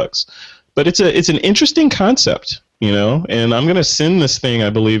 $500. But it's an interesting concept, And I'm gonna send this thing, I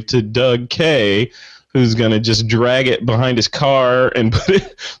believe, to Doug K, who's going to just drag it behind his car and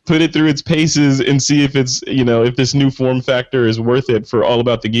put it through its paces and see if it's, if this new form factor is worth it for All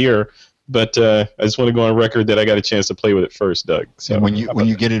About the Gear. But I just want to go on record that I got a chance to play with it first, Doug. So and when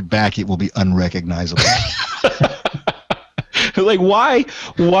you get it back, it will be unrecognizable. Like, why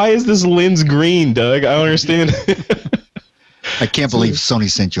is this lens green, Doug? I don't understand. I can't believe Sony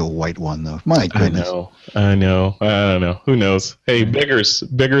sent you a white one, though. My goodness. I know. I don't know. Who knows? Hey,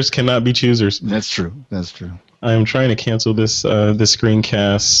 beggars cannot be choosers. That's true. I am trying to cancel this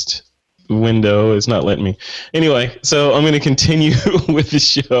screencast window. It's not letting me. Anyway, so I'm going to continue with the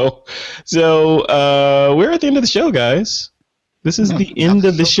show. So we're at the end of the show, guys. This is the end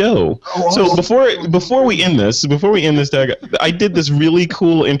of the show. So before we end this, Doug, I did this really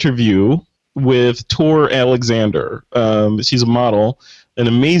cool interview with Tor Alexander. She's a model, an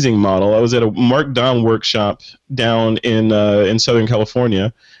amazing model. I was at a Mark Dahm workshop down in Southern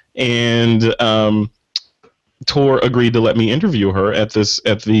California, and Tor agreed to let me interview her at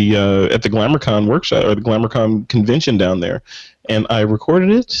the GlamourCon workshop, or the GlamourCon convention down there. And I recorded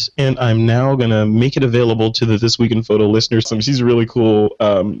it, and I'm now going to make it available to the This Week in Photo listeners. She's a really cool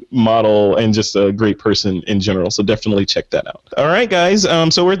model and just a great person in general, so definitely check that out. All right, guys,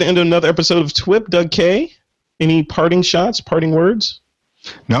 so we're at the end of another episode of TWIP. Doug K., any parting shots, parting words?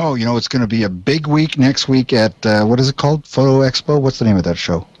 No, it's going to be a big week next week at, what is it called? Photo Expo? What's the name of that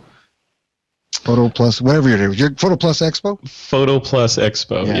show? Photo Plus, whatever you're doing. Photo Plus Expo? Photo Plus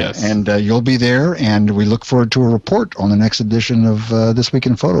Expo, yes. And you'll be there, and we look forward to a report on the next edition of This Week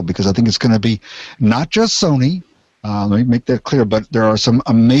in Photo, because I think it's going to be not just Sony. Let me make that clear, but there are some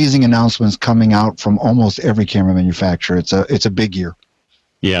amazing announcements coming out from almost every camera manufacturer. It's a big year.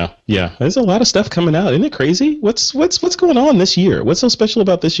 Yeah. There's a lot of stuff coming out. Isn't it crazy? What's going on this year? What's so special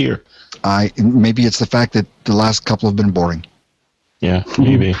about this year? Maybe it's the fact that the last couple have been boring. Yeah,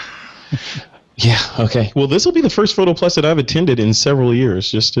 maybe. Yeah, okay. Well, this will be the first Photo Plus that I've attended in several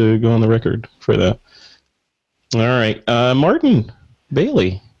years, just to go on the record for that. All right. Martin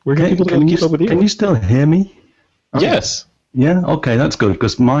Bailey, where can people keep up with you? Can you still hear me? Yes. Yeah, okay, that's good,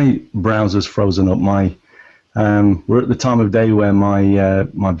 because my browser's frozen up. We're at the time of day where my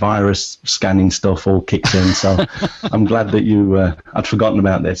virus scanning stuff all kicks in, so I'm glad that I'd forgotten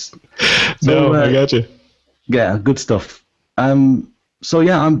about this. So, I got you. Yeah, good stuff.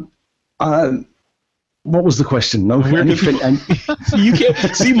 What was the question? No, you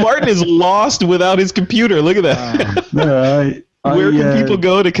can't see. Martin is lost without his computer. Look at that. Where can people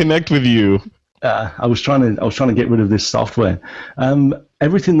go to connect with you? I was trying to get rid of this software.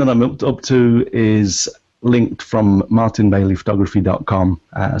 Everything that I'm up to is linked from martinbaileyphotography.com.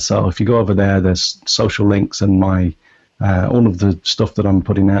 So if you go over there, there's social links, and my all of the stuff that I'm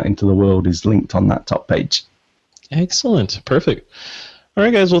putting out into the world is linked on that top page. Excellent. Perfect. All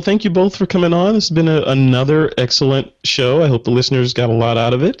right, guys. Well, thank you both for coming on. This has been another excellent show. I hope the listeners got a lot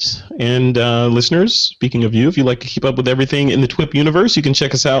out of it. And listeners, speaking of you, if you'd like to keep up with everything in the TWIP universe, you can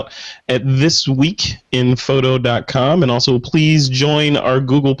check us out at thisweekinphoto.com. And also, please join our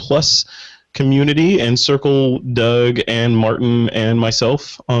Google Plus community and circle Doug and Martin and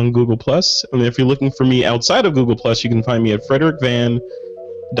myself on Google Plus. And if you're looking for me outside of Google Plus, you can find me at frederickvan.com.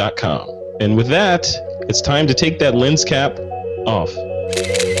 And with that, it's time to take that lens cap off.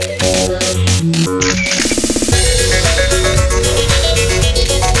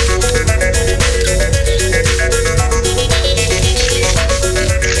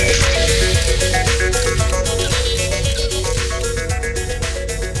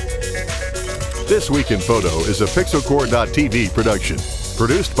 This Week in Photo is a Pixelcore.tv production,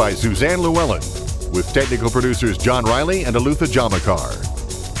 produced by Suzanne Llewellyn, with technical producers John Riley and Alutha Jamakar.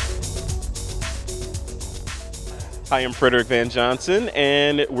 Hi, I'm Frederick Van Johnson,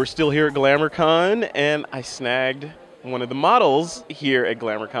 and we're still here at GlamourCon, and I snagged one of the models here at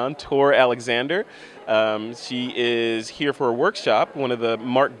GlamourCon, Tor Alexander. She is here for a workshop, one of the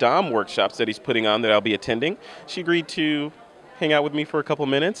Mark Dahm workshops that he's putting on that I'll be attending. She agreed to hang out with me for a couple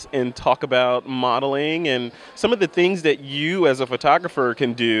minutes and talk about modeling and some of the things that you as a photographer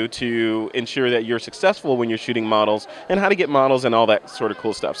can do to ensure that you're successful when you're shooting models, and how to get models and all that sort of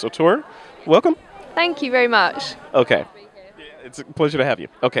cool stuff. So Tor, welcome. Thank you very much. Okay. It's a pleasure to have you.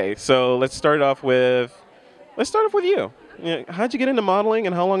 Okay, so let's start off with you. How'd you get into modeling,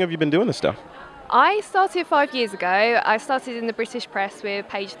 and how long have you been doing this stuff? I started 5 years ago. I started in the British press with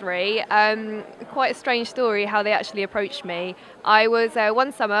Page 3. Quite a strange story how they actually approached me. I was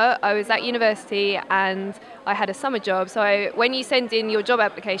one summer, I was at university and I had a summer job. So when you send in your job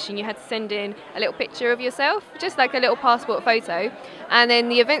application, you had to send in a little picture of yourself, just like a little passport photo. And then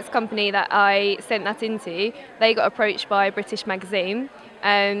the events company that I sent that into, they got approached by a British magazine.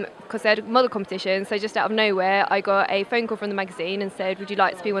 Because they had a model competition, so just out of nowhere I got a phone call from the magazine and said, would you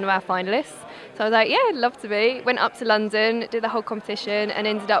like to be one of our finalists? So I was like, yeah, I'd love to be. Went up to London, did the whole competition and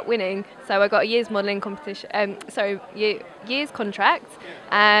ended up winning. So I got a year's modelling competition, year's contract,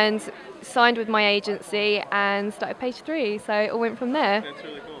 and signed with my agency and started Page 3, so it all went from there. That's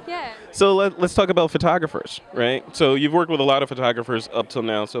really cool. Yeah. So let's talk about photographers, right? So you've worked with a lot of photographers up till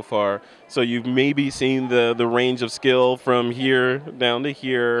now so far. So you've maybe seen the range of skill from here down to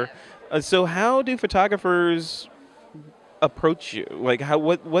here. So how do photographers approach you? Like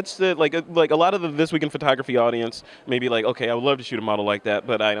what's the like a lot of the This Week in Photography audience maybe like, okay, I would love to shoot a model like that,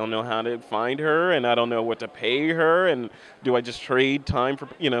 but I don't know how to find her and I don't know what to pay her, and do I just trade time for,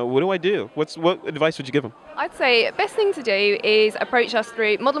 what do I do? What advice would you give them? I'd say best thing to do is approach us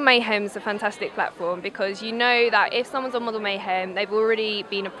through Model Mayhem's a fantastic platform, because you know that if someone's on Model Mayhem, they've already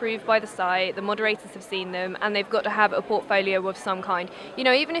been approved by the site, the moderators have seen them, and they've got to have a portfolio of some kind.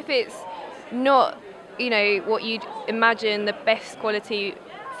 Even if it's not what you'd imagine the best quality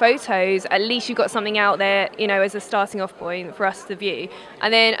photos, at least you've got something out there, as a starting off point for us to view.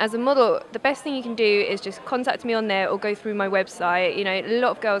 And then as a model, the best thing you can do is just contact me on there or go through my website. A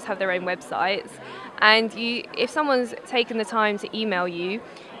lot of girls have their own websites, and if someone's taken the time to email you,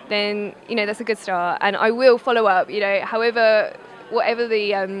 then that's a good start. And I will follow up, whatever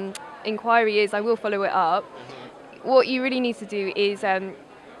the inquiry is, I will follow it up. What you really need to do is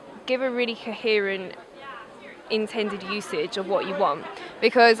give a really coherent intended usage of what you want,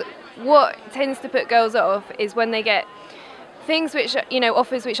 because what tends to put girls off is when they get things which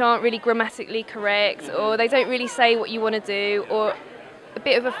offers which aren't really grammatically correct, or they don't really say what you want to do, or a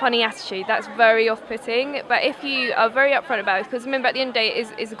bit of a funny attitude. That's very off-putting. But if you are very upfront about it, because remember at the end of the day it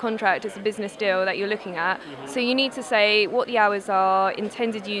is a contract, it's a business deal that you're looking at, so you need to say what the hours are,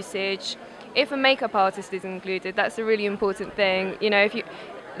 intended usage. If a makeup artist is included, that's a really important thing.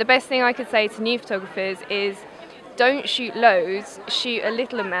 The best thing I could say to new photographers is don't shoot loads, shoot a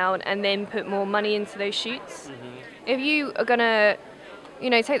little amount and then put more money into those shoots. If you are going to,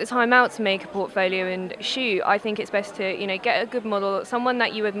 take the time out to make a portfolio and shoot, I think it's best to, get a good model, someone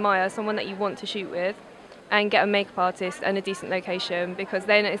that you admire, someone that you want to shoot with, and get a makeup artist and a decent location, because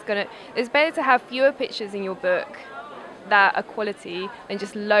then it's better to have fewer pictures in your book that are quality than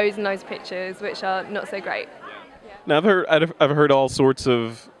just loads and loads of pictures which are not so great. Now I've heard all sorts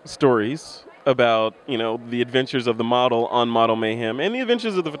of stories about the adventures of the model on Model Mayhem and the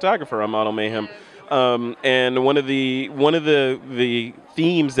adventures of the photographer on Model Mayhem. And one of the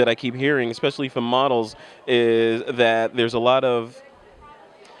themes that I keep hearing, especially from models, is that there's a lot of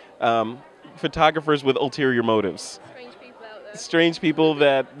photographers with ulterior motives. Strange people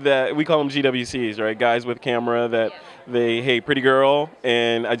that we call them GWCs, right? Guys with camera that hey, pretty girl,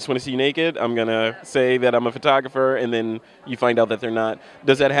 and I just want to see you naked. I'm going to say that I'm a photographer, and then you find out that they're not.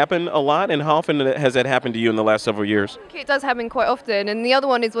 Does that happen a lot, and how often has that happened to you in the last several years? It does happen quite often, and the other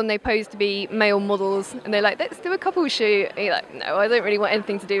one is when they pose to be male models, and they're like, let's do a couple shoot. And you're like, no, I don't really want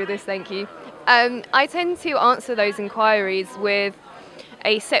anything to do with this, thank you. I tend to answer those inquiries with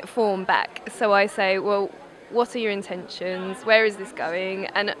a set form back. So I say, well, what are your intentions? Where is this going?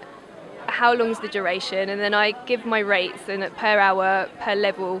 And how long is the duration? And then I give my rates and per hour, per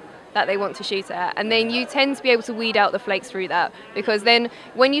level that they want to shoot at. And then you tend to be able to weed out the flakes through that, because then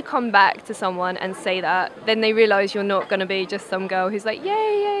when you come back to someone and say that, then they realise you're not going to be just some girl who's like,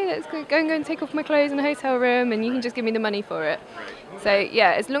 yay, let's go and take off my clothes in a hotel room and you can just give me the money for it. So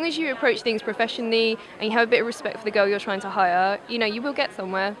yeah, as long as you approach things professionally and you have a bit of respect for the girl you're trying to hire, you will get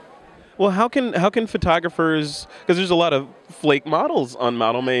somewhere. Well, how can photographers, because there's a lot of flake models on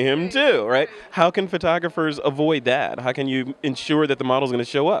Model Mayhem too, right? How can photographers avoid that? How can you ensure that the model's going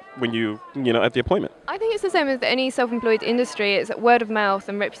to show up when you at the appointment? I think it's the same as any self-employed industry. It's word of mouth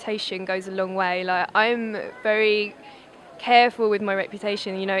and reputation goes a long way. Like, I'm very careful with my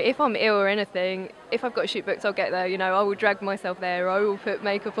reputation. If I'm ill or anything, if I've got a shoot booked, I'll get there. I will drag myself there. I will put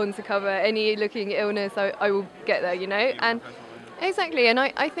makeup on to cover any looking illness. I will get there. And exactly, and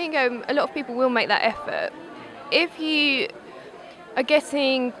I think a lot of people will make that effort. If you are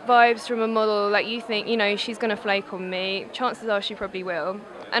getting vibes from a model that you think, she's going to flake on me, chances are she probably will.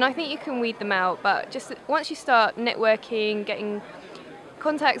 And I think you can weed them out, but just once you start networking, getting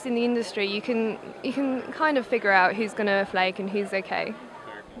contacts in the industry, you can kind of figure out who's going to flake and who's okay.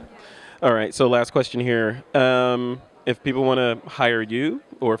 All right, so last question here. If people want to hire you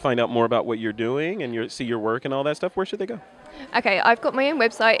or find out more about what you're doing and see your work and all that stuff, where should they go? Okay, I've got my own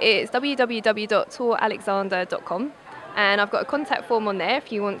website. It's www.toralexander.com, and I've got a contact form on there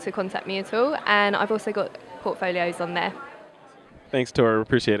if you want to contact me at all, and I've also got portfolios on there. Thanks, Tor.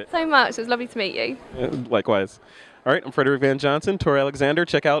 Appreciate it. So much. It was lovely to meet you. Likewise. All right, I'm Frederick Van Johnson, Tor Alexander.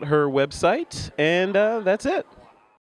 Check out her website, and that's it.